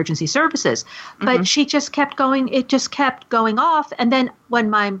sent the emergency services. But she just kept going. It just kept going off. And then when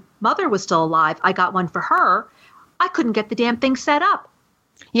my mother was still alive, I got one for her. I couldn't get the damn thing set up.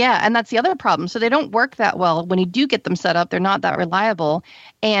 Yeah, and that's the other problem. So they don't work that well. When you do get them set up, they're not that reliable.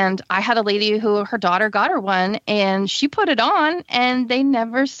 And I had a lady who her daughter got her one and she put it on and they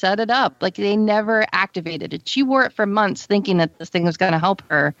never set it up. Like they never activated it. She wore it for months thinking that this thing was going to help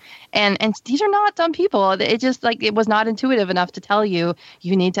her. And these are not dumb people. It just it was not intuitive enough to tell you,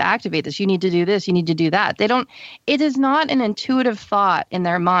 you need to activate this. You need to do this. You need to do that. It is not an intuitive thought in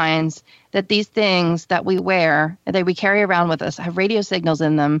their minds that these things that we wear, that we carry around with us, have radio signals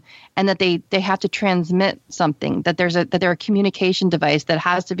in them, and that they have to transmit something, that they're a communication device that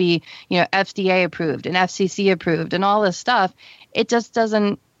has to be, FDA approved and FCC approved and all this stuff. It just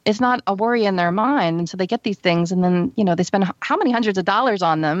doesn't, it's not a worry in their mind. And so they get these things and then, they spend how many hundreds of dollars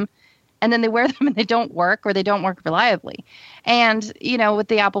on them. And then they wear them and they don't work or they don't work reliably. And, with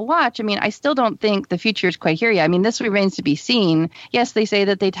the Apple Watch, I still don't think the future is quite here yet. This remains to be seen. Yes, they say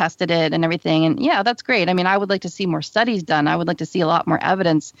that they tested it and everything. And yeah, that's great. I would like to see more studies done. I would like to see a lot more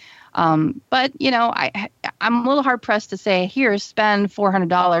evidence. But, I'm a little hard pressed to say, here, spend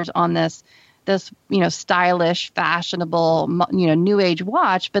 $400 on this, stylish, fashionable, new age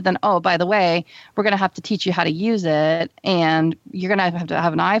watch. But then, oh, by the way, we're going to have to teach you how to use it. And you're going to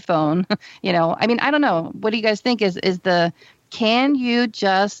have an iPhone, I don't know. What do you guys think can you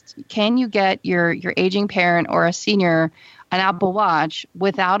get your aging parent or a senior an Apple Watch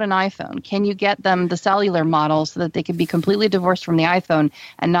without an iPhone? Can you get them the cellular model so that they can be completely divorced from the iPhone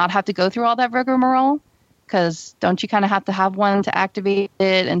and not have to go through all that rigmarole? Because don't you kind of have to have one to activate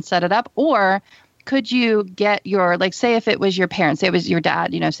it and set it up? Or could you get say if it was your parents, say it was your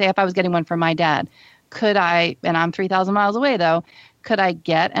dad, say if I was getting one for my dad, could I, and I'm 3,000 miles away though, could I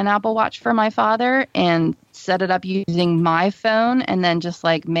get an Apple Watch for my father and set it up using my phone and then just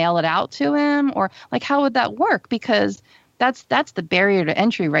mail it out to him? Or how would that work? Because that's the barrier to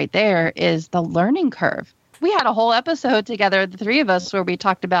entry right there, is the learning curve. We had a whole episode together, the three of us, where we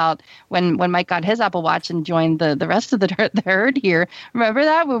talked about when Mike got his Apple Watch and joined the rest of the herd here. Remember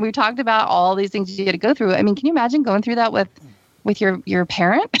that, when we talked about all these things you had to go through? Can you imagine going through that with your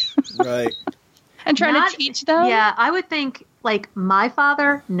parent? Right. And trying to teach them? Yeah, I would think my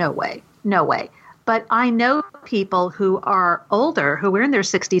father, no way. But I know people who are older, who are in their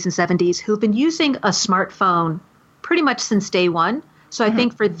 60s and 70s, who've been using a smartphone pretty much since day one. So I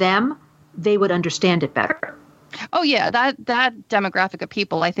think for them, they would understand it better. Oh yeah, that demographic of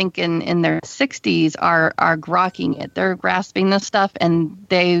people, I think in their 60s are grokking it. They're grasping this stuff and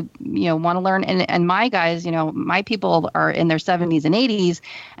they want to learn. And my guys, my people are in their 70s and 80s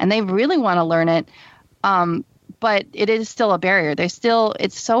and they really want to learn it. But it is still a barrier. It's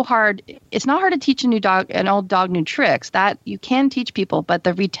so hard. It's not hard to teach an old dog new tricks. That you can teach people, but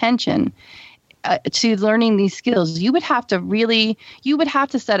the retention to learning these skills, you would have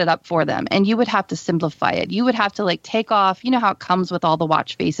to set it up for them, and you would have to simplify it. You would have to like take off, how it comes with all the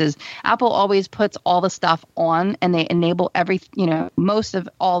watch faces. Apple always puts all the stuff on, and they enable most of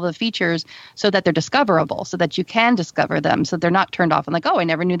all the features so that they're discoverable, so that you can discover them, so they're not turned off and like, oh, I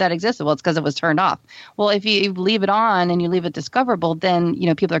never knew that existed. Well, it's because it was turned off. Well, if you leave it on and you leave it discoverable, then,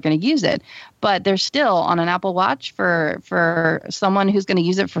 people are going to use it. But there's still on an Apple Watch for someone who's going to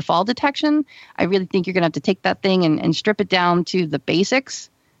use it for fall detection, I really think you're going to have to take that thing and strip it down to the basics,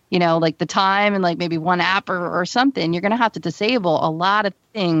 like the time and like maybe one app or something. You're going to have to disable a lot of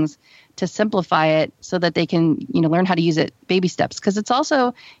things to simplify it so that they can, learn how to use it baby steps. Because it's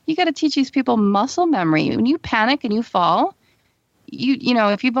also, you got to teach these people muscle memory. When you panic and you fall,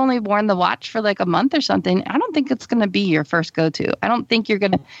 if you've only worn the watch for like a month or something, I don't think it's going to be your first go-to. I don't think you're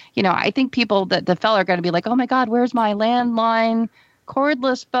going to, I think people that the fella are going to be like, oh my God, where's my landline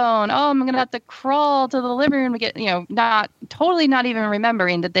cordless phone? Oh, I'm going to have to crawl to the living room to get, not even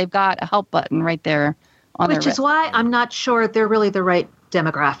remembering that they've got a help button right there on their wrist. Which is why I'm not sure they're really the right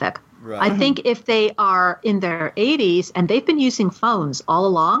demographic. Right. I think if they are in their 80s and they've been using phones all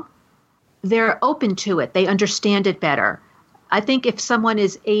along, they're open to it. They understand it better. I think if someone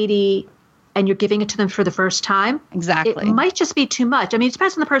is 80 and you're giving it to them for the first time, exactly, it might just be too much. I mean, it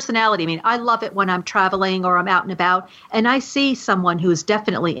depends on the personality. I mean, I love it when I'm traveling or I'm out and about and I see someone who is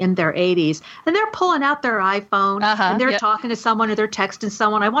definitely in their 80s and they're pulling out their iPhone and they're talking to someone or they're texting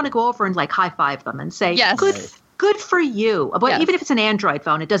someone. I want to go over and like high five them and say, yes, good for you. But yes, even if it's an Android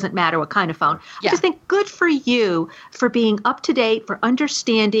phone, it doesn't matter what kind of phone. I just think good for you for being up to date, for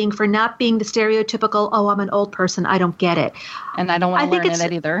understanding, for not being the stereotypical, oh, I'm an old person, I don't get it. And I don't want to learn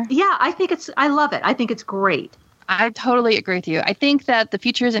it either. Yeah, I love it. I think it's great. I totally agree with you. I think that the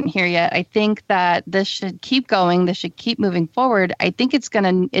future isn't here yet. I think that this should keep going. This should keep moving forward. I think it's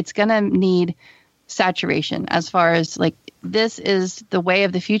gonna need saturation as far as like this is the way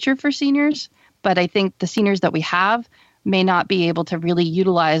of the future for seniors. But I think the seniors that we have may not be able to really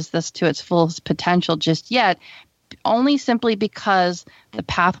utilize this to its fullest potential just yet, only simply because the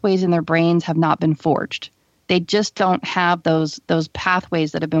pathways in their brains have not been forged. They just don't have those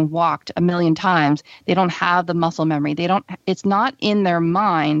pathways that have been walked a million times. They don't have the muscle memory. It's not in their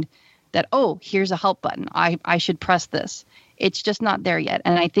mind that, oh, here's a help button. I should press this. It's just not there yet.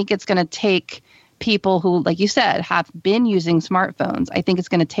 And I think it's going to take people who, like you said, have been using smartphones. I think it's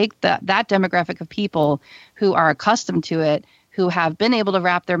going to take that demographic of people who are accustomed to it, who have been able to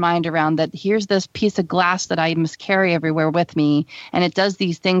wrap their mind around that here's this piece of glass that I must carry everywhere with me, and it does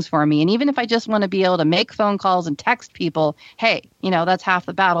these things for me. And even if I just want to be able to make phone calls and text people, hey, that's half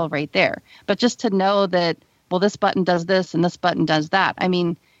the battle right there. But just to know that, well, this button does this and this button does that. I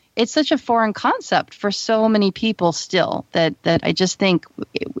mean, it's such a foreign concept for so many people still that I just think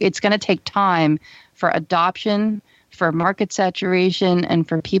it's going to take time for adoption, for market saturation, and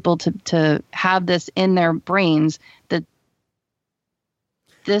for people to have this in their brains that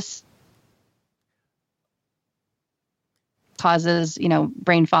this causes,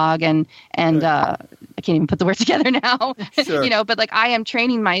 brain fog and I can't even put the words together now, Sure. But like I am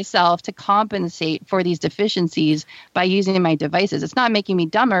training myself to compensate for these deficiencies by using my devices. It's not making me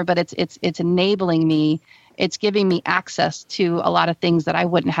dumber, but it's enabling me. It's giving me access to a lot of things that I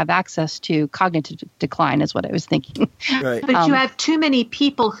wouldn't have access to. Cognitive decline is what I was thinking. Right. But you have too many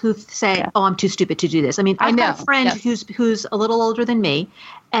people who say, oh, I'm too stupid to do this. I mean, I've got a friend who's a little older than me,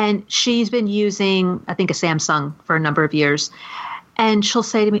 and she's been using, I think, a Samsung for a number of years. And she'll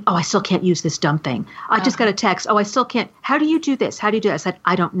say to me, oh, I still can't use this dumb thing. I just got a text. Oh, I still can't. How do you do this? How do you do it? I said,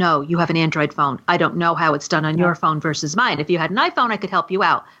 I don't know. You have an Android phone. I don't know how it's done on your phone versus mine. If you had an iPhone, I could help you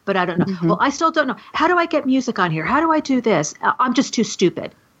out. But I don't know. Mm-hmm. Well, I still don't know. How do I get music on here? How do I do this? I'm just too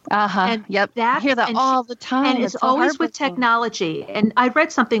stupid. And yep. I hear that all the time. And it's always with technology. And I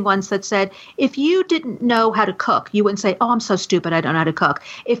read something once that said, if you didn't know how to cook, you wouldn't say, oh, I'm so stupid, I don't know how to cook.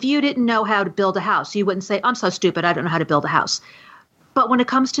 If you didn't know how to build a house, you wouldn't say, I'm so stupid, I don't know how to build a house. But when it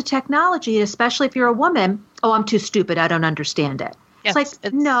comes to technology, especially if you're a woman, oh, I'm too stupid, I don't understand it. Yes, it's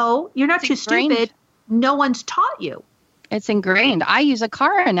like, no, you're not too stupid. No one's taught you. It's ingrained. I use a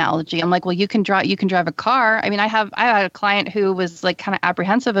car analogy. I'm like, well, you can drive a car. I mean, I had a client who was like kind of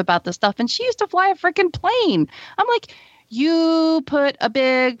apprehensive about this stuff, and she used to fly a freaking plane. I'm like, you put a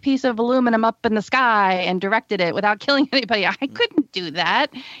big piece of aluminum up in the sky and directed it without killing anybody. I couldn't do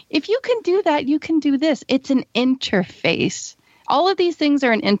that. If you can do that, you can do this. It's an interface. All of these things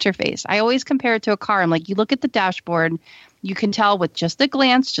are an interface. I always compare it to a car. I'm like, you look at the dashboard You can tell with just a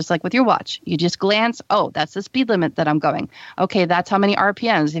glance, just like with your watch. You just glance, oh, that's the speed limit that I'm going. Okay, that's how many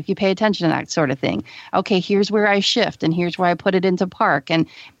RPMs, if you pay attention to that sort of thing. Okay, here's where I shift, and here's where I put it into park. And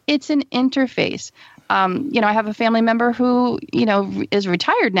it's an interface. I have a family member who, is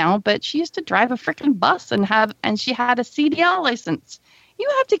retired now, but she used to drive a freaking bus and she had a CDL license. You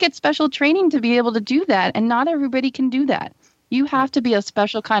have to get special training to be able to do that, and not everybody can do that. You have to be a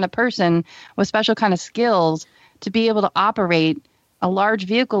special kind of person with special kind of skills to be able to operate a large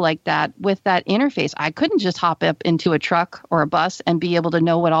vehicle like that with that interface. I couldn't just hop up into a truck or a bus and be able to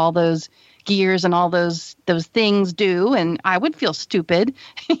know what all those gears and all those things do, and I would feel stupid,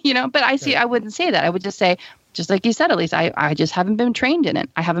 but I wouldn't say that. I would just say, just like you said, Elise, I just haven't been trained in it.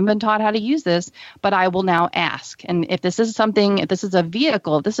 I haven't been taught how to use this, but I will now ask. And if this is a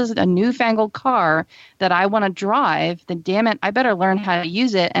vehicle, if this is a newfangled car that I want to drive, then damn it, I better learn how to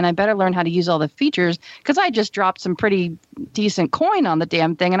use it, and I better learn how to use all the features, because I just dropped some pretty decent coin on the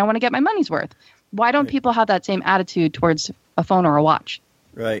damn thing, and I want to get my money's worth. Why don't people have that same attitude towards a phone or a watch?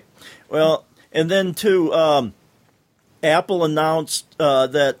 Right. Well, and then too, Apple announced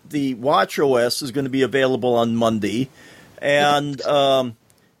that the WatchOS is going to be available on Monday, and I'm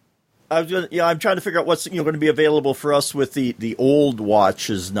trying to figure out what's going to be available for us with the old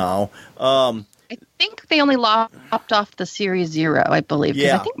watches now. I think they only lopped off the Series 0, I believe.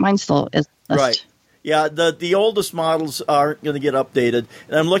 Yeah, I think mine still is. Right. Yeah, the oldest models aren't going to get updated,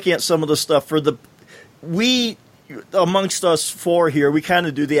 and I'm looking at some of the stuff for amongst us four here. We kind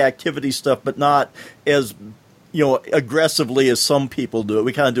of do the activity stuff, but not as aggressively as some people do it.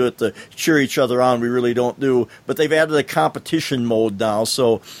 We kind of do it to cheer each other on. We really don't do. But they've added a competition mode now.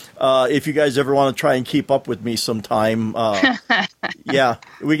 So if you guys ever want to try and keep up with me sometime, yeah,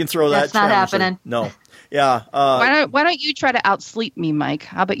 we can throw that. That's not happening. No. Yeah. Why don't you try to outsleep me, Mike?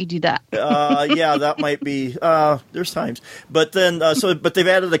 How about you do that? Yeah, that might be. There's times, but then but they've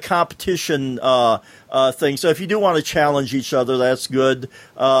added a competition thing. So if you do want to challenge each other, that's good.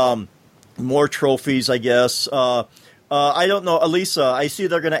 More trophies, I guess. I don't know, Elisa. I see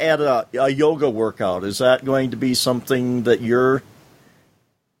they're going to add a yoga workout. Is that going to be something that you're?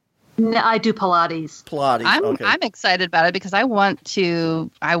 No, I do Pilates. I'm excited about it because I want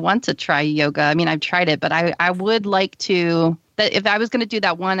to try yoga. I mean, I've tried it, but I would like to. That if I was going to do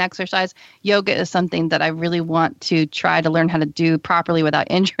that one exercise, yoga is something that I really want to try to learn how to do properly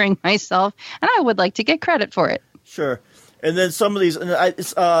without injuring myself, and I would like to get credit for it. Sure. And then some of these, and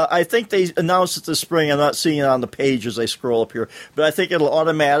I think they announced it this spring. I'm not seeing it on the page as I scroll up here, but I think it'll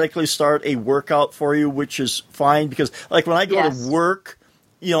automatically start a workout for you, which is fine because, like, when I go to work,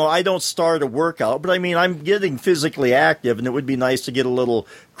 I don't start a workout, but I mean, I'm getting physically active, and it would be nice to get a little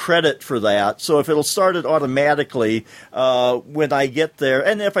credit for that. So if it'll start it automatically when I get there,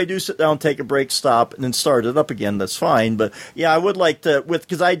 and if I do sit down, take a break, stop, and then start it up again, that's fine. But yeah, I would like to,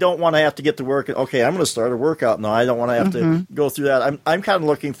 because I don't want to have to get to work. Okay, I'm going to start a workout now. I don't want to have to go through that. I'm kind of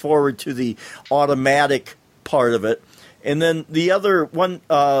looking forward to the automatic part of it. And then the other one.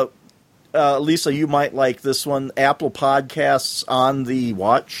 Lisa, you might like this one, Apple Podcasts on the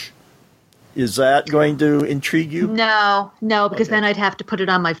watch. Is that going to intrigue you? No, because then I'd have to put it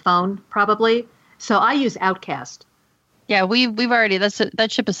on my phone, probably. So I use Outcast. Yeah, we've already,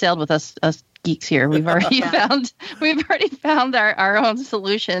 that ship has sailed with us geeks here. We've already found our own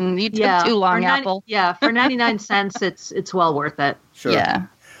solution. You took too long, Apple. For 99 cents, it's well worth it. Sure. Yeah.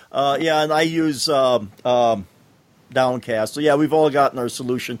 And I use Downcast. So, yeah, we've all gotten our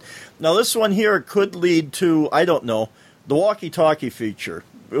solution. Now, this one here could lead to, I don't know, the walkie-talkie feature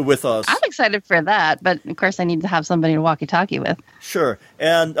with us. I'm excited for that, but, of course, I need to have somebody to walkie-talkie with. Sure.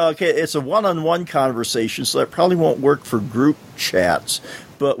 And, it's a one-on-one conversation, so that probably won't work for group chats.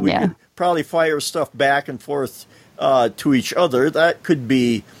 But we could probably fire stuff back and forth to each other. That could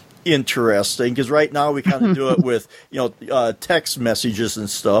be interesting because right now we kind of do it with text messages and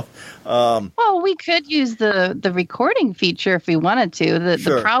stuff. Well, we could use the recording feature if we wanted to.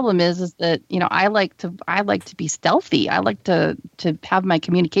 The problem is that I like to be stealthy. I like to have my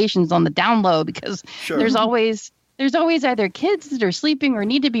communications on the down low because there's always either kids that are sleeping or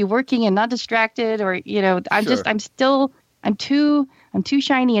need to be working and not distracted, or I'm too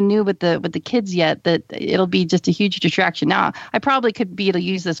shiny and new with the kids yet that it'll be just a huge distraction. Now, I probably could be able to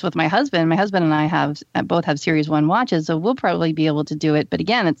use this with my husband. My husband and I both have Series 1 watches, so we'll probably be able to do it. But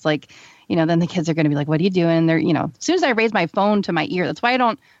again, it's like, then the kids are going to be like, what are you doing? They're, as soon as I raise my phone to my ear, that's why I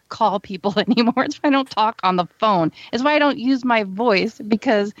don't call people anymore. It's why I don't talk on the phone. It's why I don't use my voice,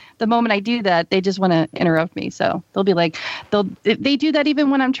 because the moment I do that, they just want to interrupt me. So they'll be like, they do that even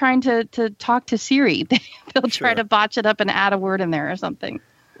when I'm trying to talk to Siri. They'll try to botch it up and add a word in there or something.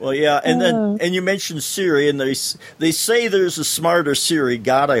 Well, yeah, and you mentioned Siri, and they say there's a smarter Siri.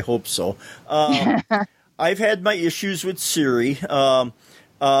 God, I hope so. I've had my issues with Siri,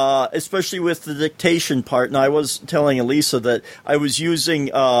 especially with the dictation part. And I was telling Elisa that I was using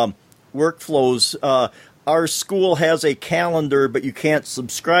workflows. Our school has a calendar, but you can't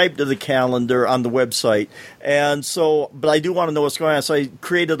subscribe to the calendar on the website. And so, but I do want to know what's going on. So I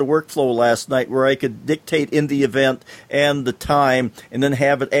created a workflow last night where I could dictate in the event and the time and then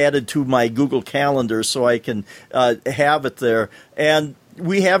have it added to my Google Calendar so I can have it there. And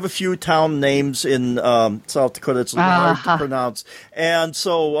we have a few town names in South Dakota. It's hard to pronounce. And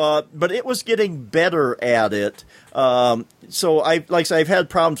so, but it was getting better at it. So I've had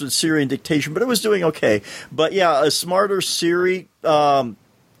problems with Siri and dictation, but it was doing okay. But yeah, a smarter Siri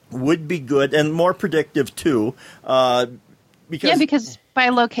would be good and more predictive too. Because by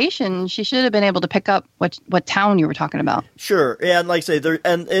location, she should have been able to pick up what town you were talking about. Sure, and like I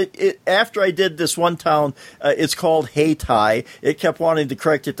say, after I did this one town, it's called Hayti. It kept wanting to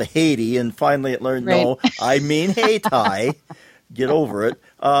correct it to Haiti, and finally it learned, no, I mean Hayti. Get over it.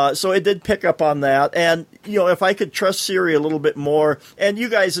 So it did pick up on that. And, if I could trust Siri a little bit more, and you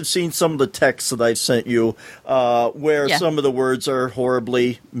guys have seen some of the texts that I've sent you where some of the words are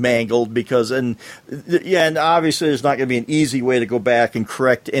horribly mangled and obviously there's not going to be an easy way to go back and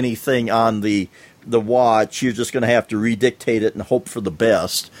correct anything on the watch. You're just going to have to redictate it and hope for the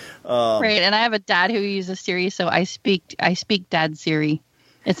best. Right. And I have a dad who uses Siri, so I speak Dad Siri.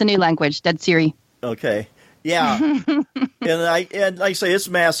 It's a new language, Dad Siri. Okay. Yeah, and like I say, it's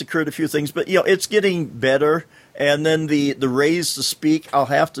massacred a few things, but it's getting better. And then the raise to speak, I'll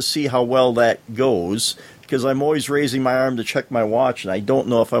have to see how well that goes because I'm always raising my arm to check my watch, and I don't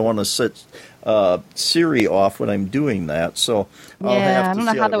know if I want to set Siri off when I'm doing that. So I'll have to I don't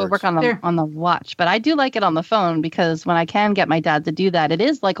know how that would work on the watch, but I do like it on the phone because when I can get my dad to do that, it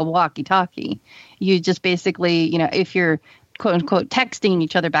is like a walkie-talkie. You just basically, if you're quote unquote texting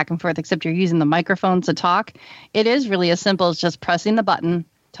each other back and forth, except you're using the microphone to talk. It is really as simple as just pressing the button,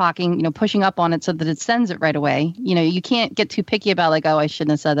 talking, pushing up on it so that it sends it right away. You can't get too picky about like, oh, I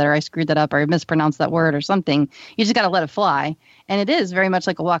shouldn't have said that, or I screwed that up, or I mispronounced that word or something. You just got to let it fly. And it is very much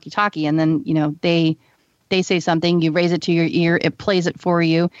like a walkie-talkie. And then, they say something, you raise it to your ear, it plays it for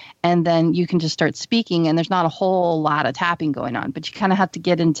you, and then you can just start speaking. And there's not a whole lot of tapping going on, but you kind of have to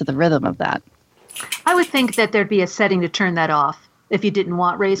get into the rhythm of that. I would think that there'd be a setting to turn that off if you didn't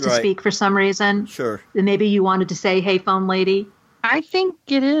want Raise to speak for some reason. Sure. Then maybe you wanted to say, hey, phone lady. I think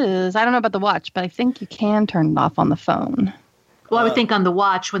it is. I don't know about the watch, but I think you can turn it off on the phone. Well, I would think on the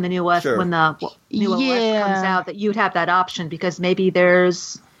watch when the new OS comes out that you'd have that option because maybe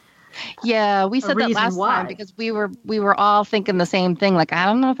there's we said that last time because we were all thinking the same thing. Like, I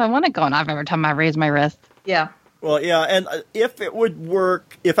don't know if I want it going off every time I raise my wrist. Yeah. Well, yeah, and if it would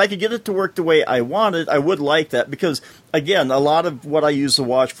work, if I could get it to work the way I wanted, I would like that because, again, a lot of what I use the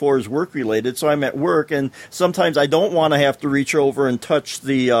watch for is work-related, so I'm at work, and sometimes I don't want to have to reach over and touch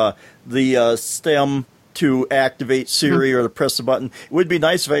the stem to activate Siri or to press the button. It would be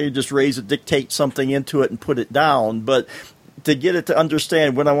nice if I could just raise it, dictate something into it, and put it down, but to get it to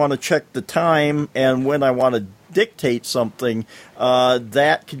understand when I want to check the time and when I want to dictate something,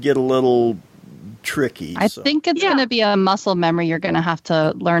 that could get a little tricky. I think it's going to be a muscle memory you're going to have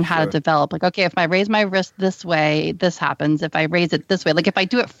to learn how to develop. Like, okay, if I raise my wrist this way, this happens. If I raise it this way, like if I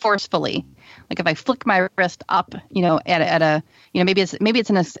do it forcefully, like if I flick my wrist up, at a, maybe it's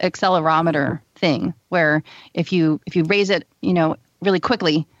an accelerometer thing where if you raise it, really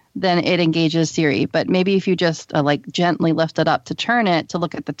quickly, then it engages Siri. But maybe if you just gently lift it up to turn it to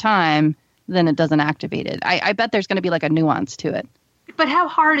look at the time, then it doesn't activate it. I bet there's going to be like a nuance to it. But how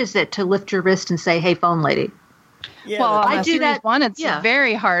hard is it to lift your wrist and say, hey, phone lady? Yeah, well, I do that. One, it's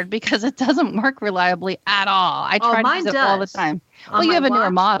very hard because it doesn't work reliably at all. I try to use it all the time. Well, you have a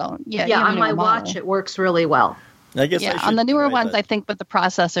newer model. Yeah, on my watch, it works really well. I guess on the newer ones, I think with the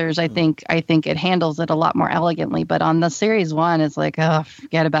processors, I think it handles it a lot more elegantly. But on the Series 1, it's like, oh,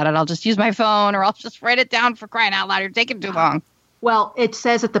 forget about it. I'll just use my phone or I'll just write it down for crying out loud. You're taking too long. Well, it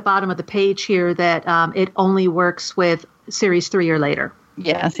says at the bottom of the page here that it only works with Series 3 or later.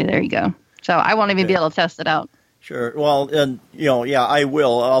 Yeah, see, there you go. So I won't even be able to test it out. Sure. Well, and, I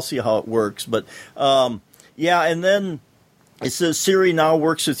will. I'll see how it works. But, and then it says Siri now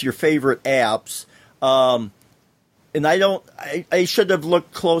works with your favorite apps. And I should have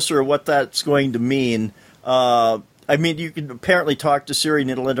looked closer at what that's going to mean. You can apparently talk to Siri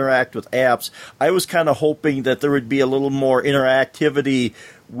and it'll interact with apps. I was kind of hoping that there would be a little more interactivity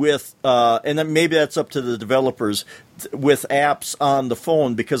with, and then maybe that's up to the developers, with apps on the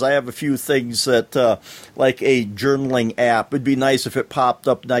phone, because I have a few things that, like a journaling app, it'd be nice if it popped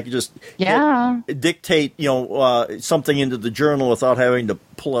up and I could just dictate, something into the journal without having to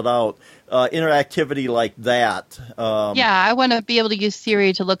pull it out. Interactivity like that. I want to be able to use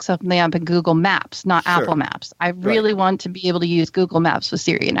Siri to look something up in Google Maps, not Apple Maps. I really want to be able to use Google Maps with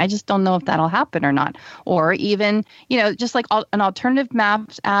Siri, and I just don't know if that'll happen or not. Or even, just like an alternative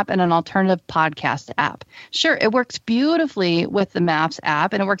maps app and an alternative podcast app. Sure, it works beautifully with the Maps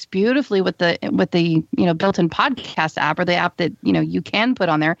app, and it works beautifully with the built-in podcast app, or the app that you can put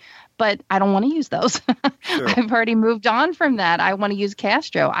on there. But I don't want to use those. Sure. I've already moved on from that. I want to use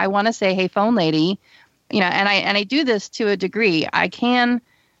Castro. I want to say, hey, phone lady, and I do this to a degree. I can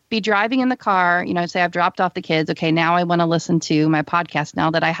be driving in the car, say I've dropped off the kids. Okay, now I want to listen to my podcast.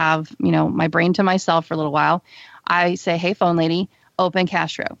 Now that I have, my brain to myself for a little while, I say, hey, phone lady, open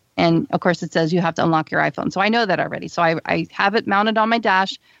Castro. And of course it says you have to unlock your iPhone. So I know that already. So I have it mounted on my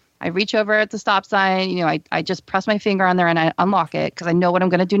dash. I reach over at the stop sign, I just press my finger on there and I unlock it because I know what I'm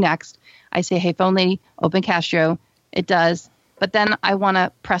going to do next. I say, hey, phone lady, open Castro. It does. But then I want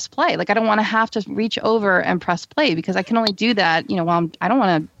to press play. Like, I don't want to have to reach over and press play because I can only do that, while I don't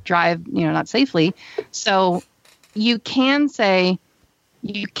want to drive, not safely. So you can say,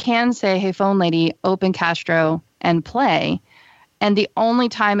 hey, phone lady, open Castro and play. And the only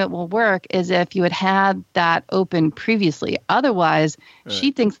time it will work is if you had that open previously. Otherwise, she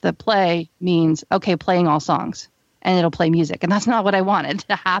thinks that play means, okay, playing all songs, and it'll play music. And that's not what I wanted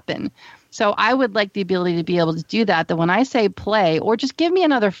to happen. So I would like the ability to be able to do that when I say play, or just give me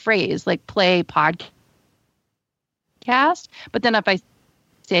another phrase like play podcast. But then if I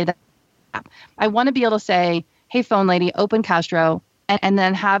say that, I want to be able to say, hey, phone lady, open Castro, and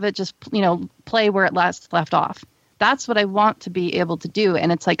then have it just, play where it left off. That's what I want to be able to do.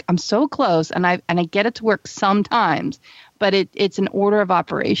 And it's like, I'm so close and I get it to work sometimes, but it's an order of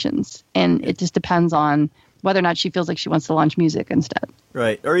operations. And it just depends on whether or not she feels like she wants to launch music instead.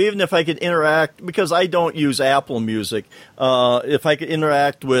 Right. Or even if I could interact, because I don't use Apple Music, if I could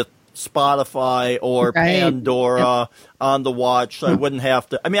interact with Spotify or Pandora on the watch, so I wouldn't have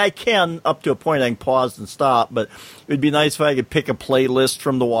to. I mean, I can up to a point. I can pause and stop, but it would be nice if I could pick a playlist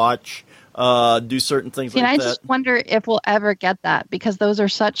from the watch. Do certain things like that. And I just wonder if we'll ever get that because those are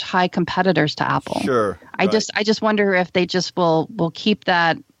such high competitors to Apple. Sure. I just wonder if they just will keep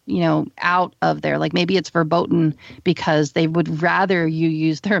that, out of there. Like maybe it's verboten because they would rather you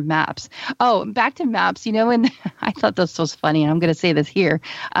use their maps. Oh, back to maps, and I thought this was funny, and I'm going to say this here.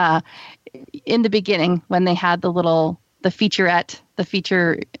 In the beginning, when they had the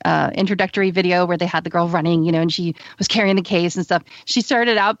feature introductory video where they had the girl running, and she was carrying the case and stuff. She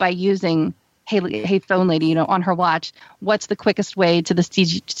started out by using, hey, phone lady, on her watch, what's the quickest way to the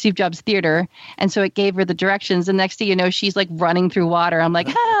Steve Jobs Theater? And so it gave her the directions. And next thing you know, she's like running through water. I'm like,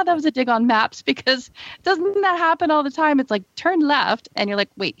 that was a dig on maps because doesn't that happen all the time? It's like, turn left. And you're like,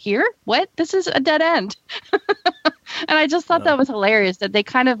 wait, here? What? This is a dead end. And I just thought that was hilarious that they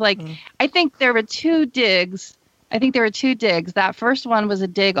kind of like, I think there were two digs. That first one was a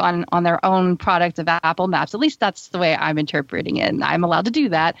dig on their own product of Apple Maps. At least that's the way I'm interpreting it. And I'm allowed to do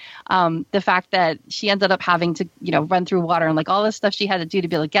that. The fact that she ended up having to, run through water and like all this stuff she had to do to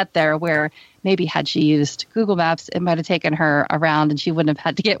be able to get there, where maybe had she used Google Maps, it might have taken her around and she wouldn't have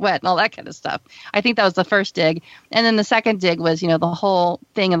had to get wet and all that kind of stuff. I think that was the first dig. And then the second dig was, the whole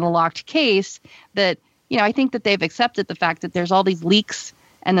thing in the locked case that, I think that they've accepted the fact that there's all these leaks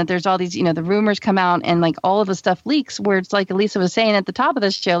and that there's all these, the rumors come out and like all of the stuff leaks where it's like Elisa was saying at the top of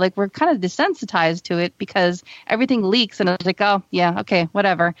this show, like we're kind of desensitized to it because everything leaks and it's like, oh, yeah, okay,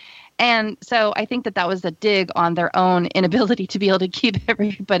 whatever. And so I think that was a dig on their own inability to be able to keep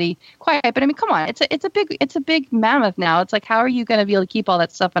everybody quiet. But I mean, come on, it's a big mammoth now. It's like, how are you going to be able to keep all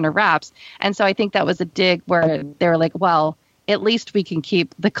that stuff under wraps? And so I think that was a dig where they were like, well, at least we can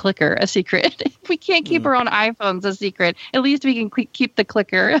keep the clicker a secret. If we can't keep our own iPhones a secret, at least we can keep the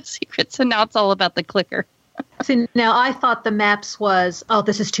clicker a secret. So now it's all about the clicker. See, now I thought the maps was,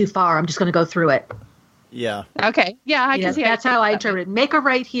 this is too far. I'm just going to go through it. Yeah. Okay. Yeah, I can see. That's how I interpret it. Make a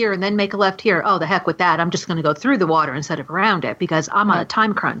right here and then make a left here. Oh, the heck with that. I'm just going to go through the water instead of around it because I'm on a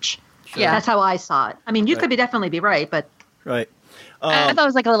time crunch. Sure. Yeah. That's how I saw it. I mean, you could definitely be right, but. Right. I thought it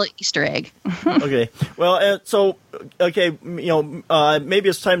was like a little Easter egg. Okay. Well, maybe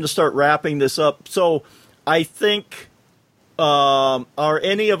it's time to start wrapping this up. So I think, are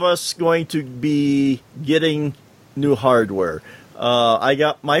any of us going to be getting new hardware?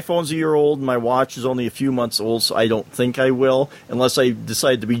 My phone's a year old, and my watch is only a few months old, so I don't think I will, unless I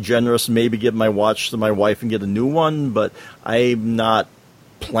decide to be generous and maybe give my watch to my wife and get a new one, but I'm not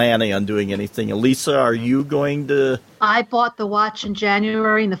planning on doing anything. Elisa, are you going to? I bought the watch in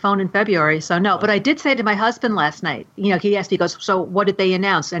January and the phone in February, so no. But I did say to my husband last night, he asked, he goes, so what did they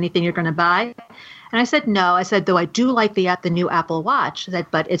announce? Anything you're going to buy? And I said, no. I said, though I do like the new Apple Watch. I said,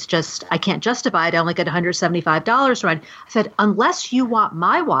 but it's just, I can't justify it. I only get $175 for it. I said, unless you want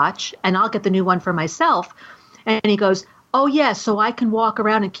my watch, and I'll get the new one for myself. And he goes, oh, yeah, so I can walk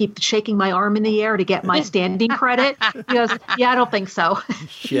around and keep shaking my arm in the air to get my standing credit? He goes, yeah, I don't think so.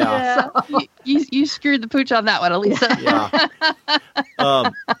 Yeah. So. You screwed the pooch on that one, Elisa. Yeah.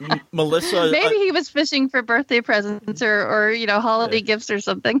 Melissa. Maybe he was fishing for birthday presents or holiday gifts or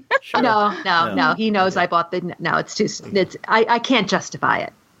something. Sure. No. He knows I bought I can't justify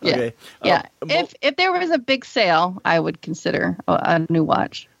it. Yeah. Okay. Yeah. If there was a big sale, I would consider a new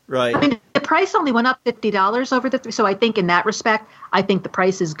watch. Right. I mean, the price only went up $50 over so I think in that respect, I think the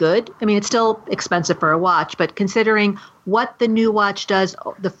price is good. I mean, it's still expensive for a watch, but considering what the new watch does,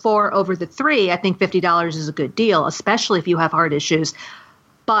 the 4 over the 3, I think $50 is a good deal, especially if you have heart issues.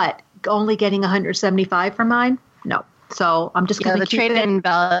 But only getting $175 for mine, no. So I'm just going to keep it. The trade-in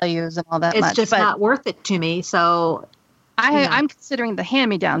values and all that. It's just not worth it to me. So. I'm considering the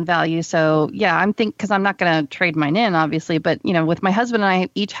hand-me-down value. So, yeah, because I'm not going to trade mine in, obviously. But, with my husband and I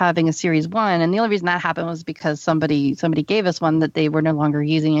each having a Series 1, and the only reason that happened was because somebody gave us one that they were no longer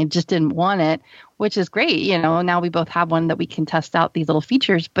using and just didn't want it, which is great. Now we both have one that we can test out these little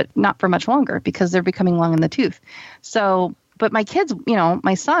features, but not for much longer because they're becoming long in the tooth. So, but my kids,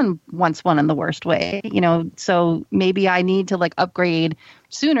 my son wants one in the worst way, so maybe I need to upgrade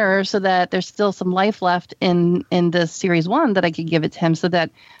sooner so that there's still some life left in the Series 1 that I could give it to him so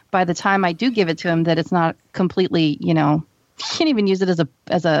that by the time I do give it to him, that it's not completely, you can't even use it as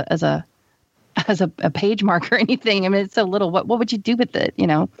a page mark or anything. I mean, it's so little. What would you do with it?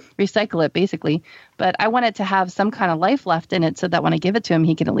 Recycle it basically. But I want it to have some kind of life left in it so that when I give it to him,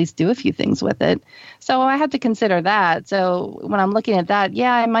 he can at least do a few things with it. So I have to consider that. So when I'm looking at that,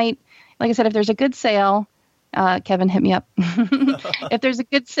 yeah, I might, like I said, if there's a good sale, Kevin, hit me up. If there's a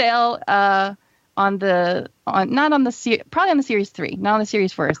good sale, probably on the Series 3, not on the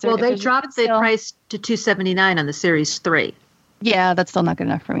Series 4. Well, they dropped the price to $279 on the Series 3. Yeah, that's still not good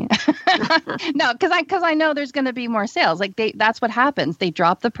enough for me. No, because I know there's going to be more sales. That's what happens. They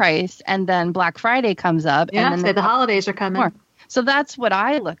drop the price, and then Black Friday comes up. Yeah, and then the holidays are coming. More. So that's what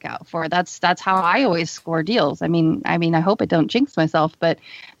I look out for. That's how I always score deals. I mean, I hope I don't jinx myself, but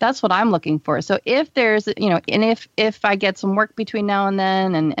that's what I'm looking for. So if there's, and if I get some work between now and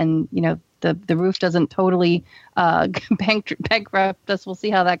then, and the roof doesn't totally bankrupt us, we'll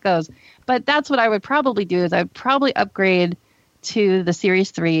see how that goes. But that's what I would probably do is I'd probably upgrade to the Series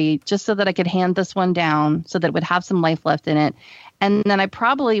 3 just so that I could hand this one down so that it would have some life left in it. And then I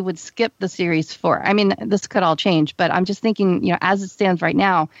probably would skip the Series 4. I mean, this could all change, but I'm just thinking, as it stands right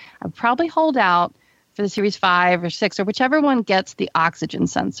now, I'd probably hold out for the Series 5 or 6 or whichever one gets the oxygen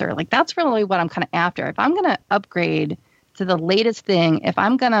sensor. That's really what I'm kind of after. If I'm going to upgrade to the latest thing, if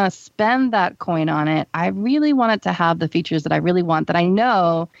I'm going to spend that coin on it, I really want it to have the features that I really want, that I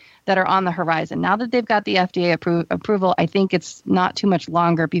know that are on the horizon. Now that they've got the FDA approval, I think it's not too much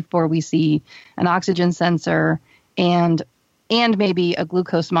longer before we see an oxygen sensor and maybe a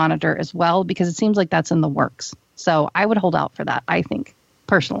glucose monitor as well, because it seems like that's in the works. So I would hold out for that, I think,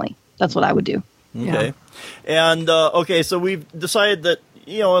 personally. That's what I would do. Okay. Yeah. And, so we've decided that,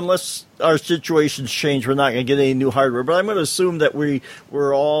 unless our situations change, we're not going to get any new hardware. But I'm going to assume that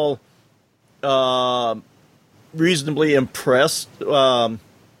we're all reasonably impressed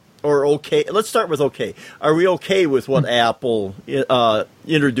or okay. Let's start with okay. Are we okay with what Apple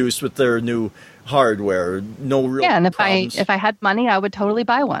introduced with their new hardware? No real and problems. if I had money, I would totally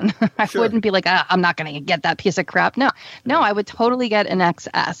buy one. I wouldn't be like, I'm not going to get that piece of crap. No, I would totally get an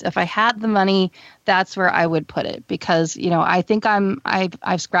XS. If I had the money, that's where I would put it, because I think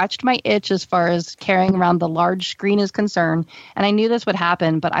I've scratched my itch as far as carrying around the large screen is concerned, and I knew this would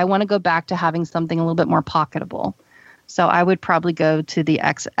happen, but I want to go back to having something a little bit more pocketable. So I would probably go to the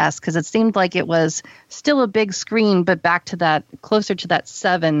XS because it seemed like it was still a big screen, but back to that, closer to that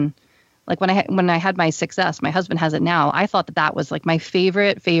 7. Like when I had my 6S, my husband has it now. I thought that was like my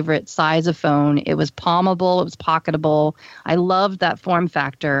favorite size of phone. It was palmable, it was pocketable. I loved that form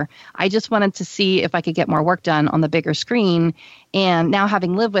factor. I just wanted to see if I could get more work done on the bigger screen. And now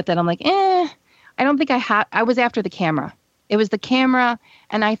having lived with it, I'm like, I don't think I was after the camera. It was the camera,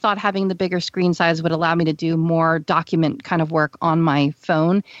 and I thought having the bigger screen size would allow me to do more document kind of work on my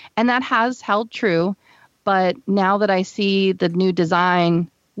phone. And that has held true. But now that I see the new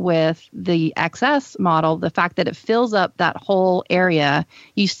design with the XS model, the fact that it fills up that whole area,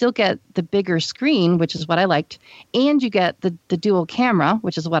 you still get the bigger screen, which is what I liked, and you get the dual camera,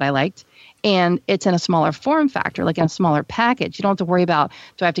 which is what I liked, and it's in a smaller form factor, like in a smaller package. You don't have to worry about,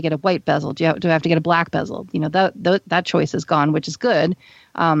 do I have to get a white bezel? Do I have to get a black bezel? That choice is gone, which is good.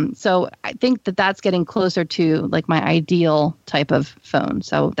 So I think that's getting closer to like my ideal type of phone.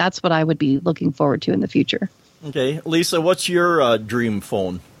 So that's what I would be looking forward to in the future. Okay. Lisa, what's your dream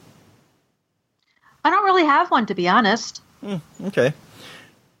phone? I don't really have one, to be honest. Okay.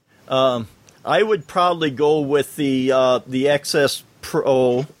 I would probably go with the XS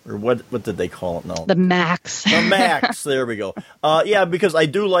Pro, or what did they call it now? The Max. The Max, there we go. Yeah, because I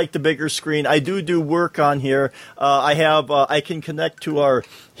do like the bigger screen. I do work on here. I can connect to our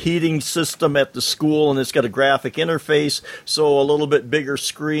heating system at the school, and it's got a graphic interface, so a little bit bigger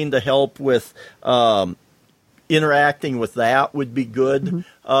screen to help with interacting with that would be good.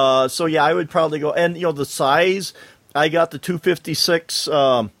 Mm-hmm. So yeah, I would probably go, and the size, I got the 256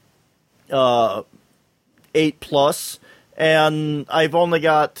 8 Plus, and I've only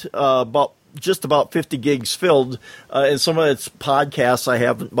got about 50 gigs filled, and some of its podcasts I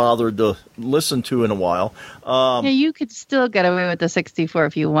haven't bothered to listen to in a while. Yeah, you could still get away with the 64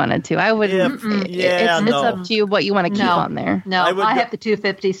 if you wanted to. I wouldn't. It's up to you what you want to keep on there. No, I have the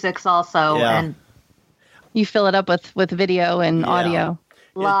 256 also, and you fill it up with video and audio.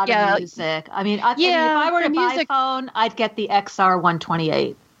 A lot of music. I mean, if I were to buy a phone, I'd get the XR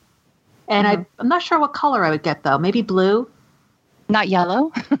 128. And I'm not sure what color I would get, though. Maybe blue? Not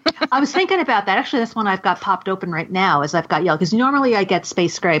yellow? I was thinking about that. Actually, this one I've got popped open right now is I've got yellow. Because normally I get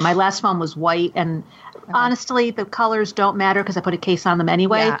space gray. My last phone was white. And honestly, the colors don't matter because I put a case on them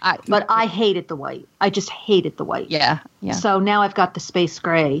anyway. Yeah, but I hated the white. I just hated the white. Yeah. So now I've got the space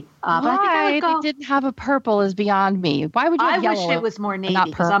gray. But why I think they didn't have a purple is beyond me. Why would you have yellow? I wish it was more navy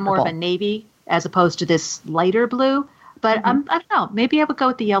because I'm more of a navy as opposed to this lighter blue. But I don't know. Maybe I would go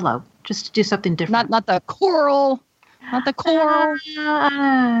with the yellow just to do something different. Not the coral. Not the coral.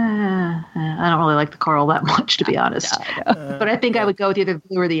 I don't really like the coral that much, to be honest. No. But I think I would go with either the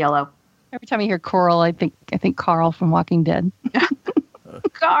blue or the yellow. Every time I hear coral, I think Carl from Walking Dead.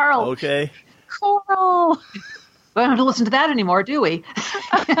 Carl. Okay. Coral. We don't have to listen to that anymore, do we?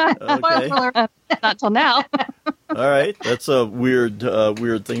 Okay. Not till now. All right, that's a weird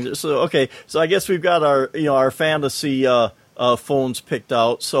thing. So so I guess we've got our fantasy phones picked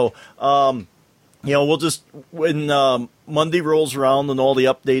out. So we'll just when Monday rolls around and all the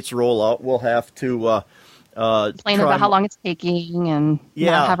updates roll out, we'll have to complain about how long it's taking and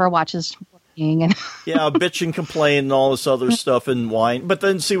not have our watches working and bitch and complain and all this other stuff and whine, but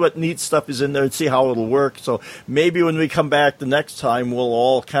then see what neat stuff is in there and see how it'll work. So maybe when we come back the next time, we'll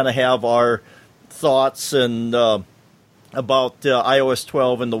all kind of have our thoughts and about iOS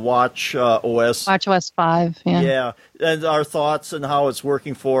 12 and the Watch OS. WatchOS 5, yeah, and our thoughts and how it's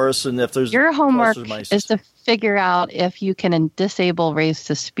working for us, and if there's your homework is to figure out if you can disable Raise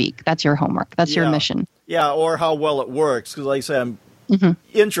to Speak. That's your homework. That's your mission. Yeah, or how well it works. Because, like I say, I'm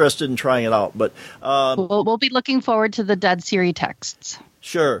interested in trying it out. But we'll be looking forward to the dead Siri texts.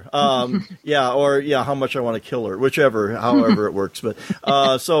 Sure. How much I want to kill her, however it works. But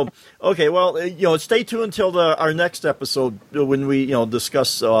stay tuned until our next episode when we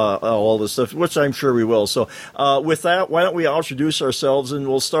discuss all this stuff, which I'm sure we will. So with that, why don't we introduce ourselves, and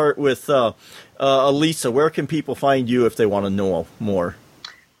we'll start with Lisa. Where can people find you if they want to know more?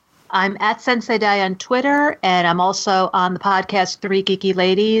 I'm at Sensei Dai on Twitter, and I'm also on the podcast 3 Geeky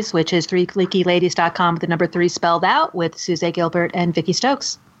Ladies, which is 3geekyladies.com with the number 3 spelled out, with Suze Gilbert and Vicky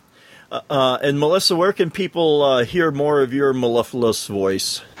Stokes. And Melissa, where can people hear more of your mellifluous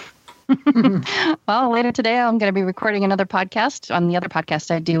voice? Well, later today, I'm going to be recording another podcast on the other podcast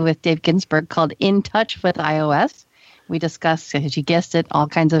I do with Dave Ginsburg called In Touch with iOS. We discuss, as you guessed it, all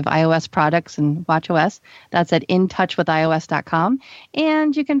kinds of iOS products and watchOS. That's at intouchwithios.com.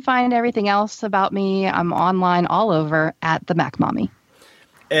 And you can find everything else about me. I'm online all over at the Mac Mommy.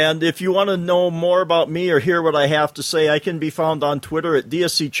 And if you want to know more about me or hear what I have to say, I can be found on Twitter at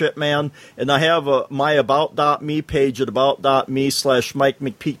DSCChipman. And I have my about.me page at about.me/Mike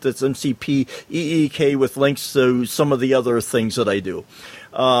McPeak. That's MCPEEK with links to some of the other things that I do.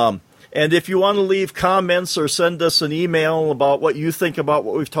 And if you want to leave comments or send us an email about what you think about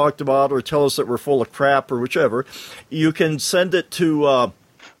what we've talked about, or tell us that we're full of crap or whichever, you can send it to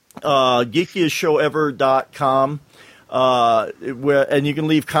geekiestshowever.com, and you can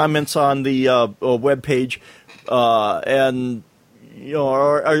leave comments on the webpage and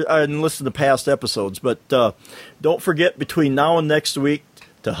listen to past episodes. But don't forget, between now and next week,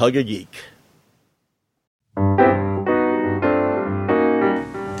 to hug a geek.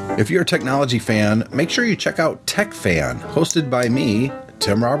 If you're a technology fan, make sure you check out Tech Fan, hosted by me,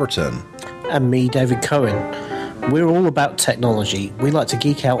 Tim Robertson. And me, David Cohen. We're all about technology. We like to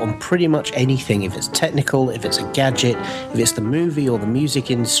geek out on pretty much anything. If it's technical, if it's a gadget, if it's the movie or the music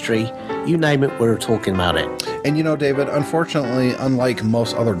industry, you name it, we're talking about it. And you know, David, unfortunately, unlike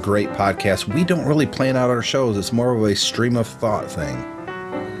most other great podcasts, we don't really plan out our shows. It's more of a stream of thought thing.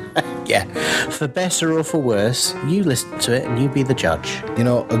 Yeah. For better or for worse, you listen to it and you be the judge. You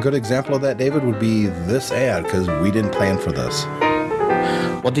know, a good example of that, David, would be this ad, because we didn't plan for this.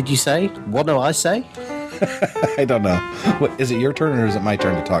 What did you say? What do I say? I don't know. What, is it your turn or is it my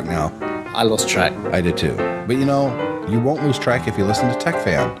turn to talk now? I lost track. I did too. But you know, you won't lose track if you listen to Tech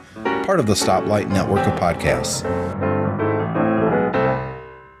Fan, part of the Stoplight network of podcasts.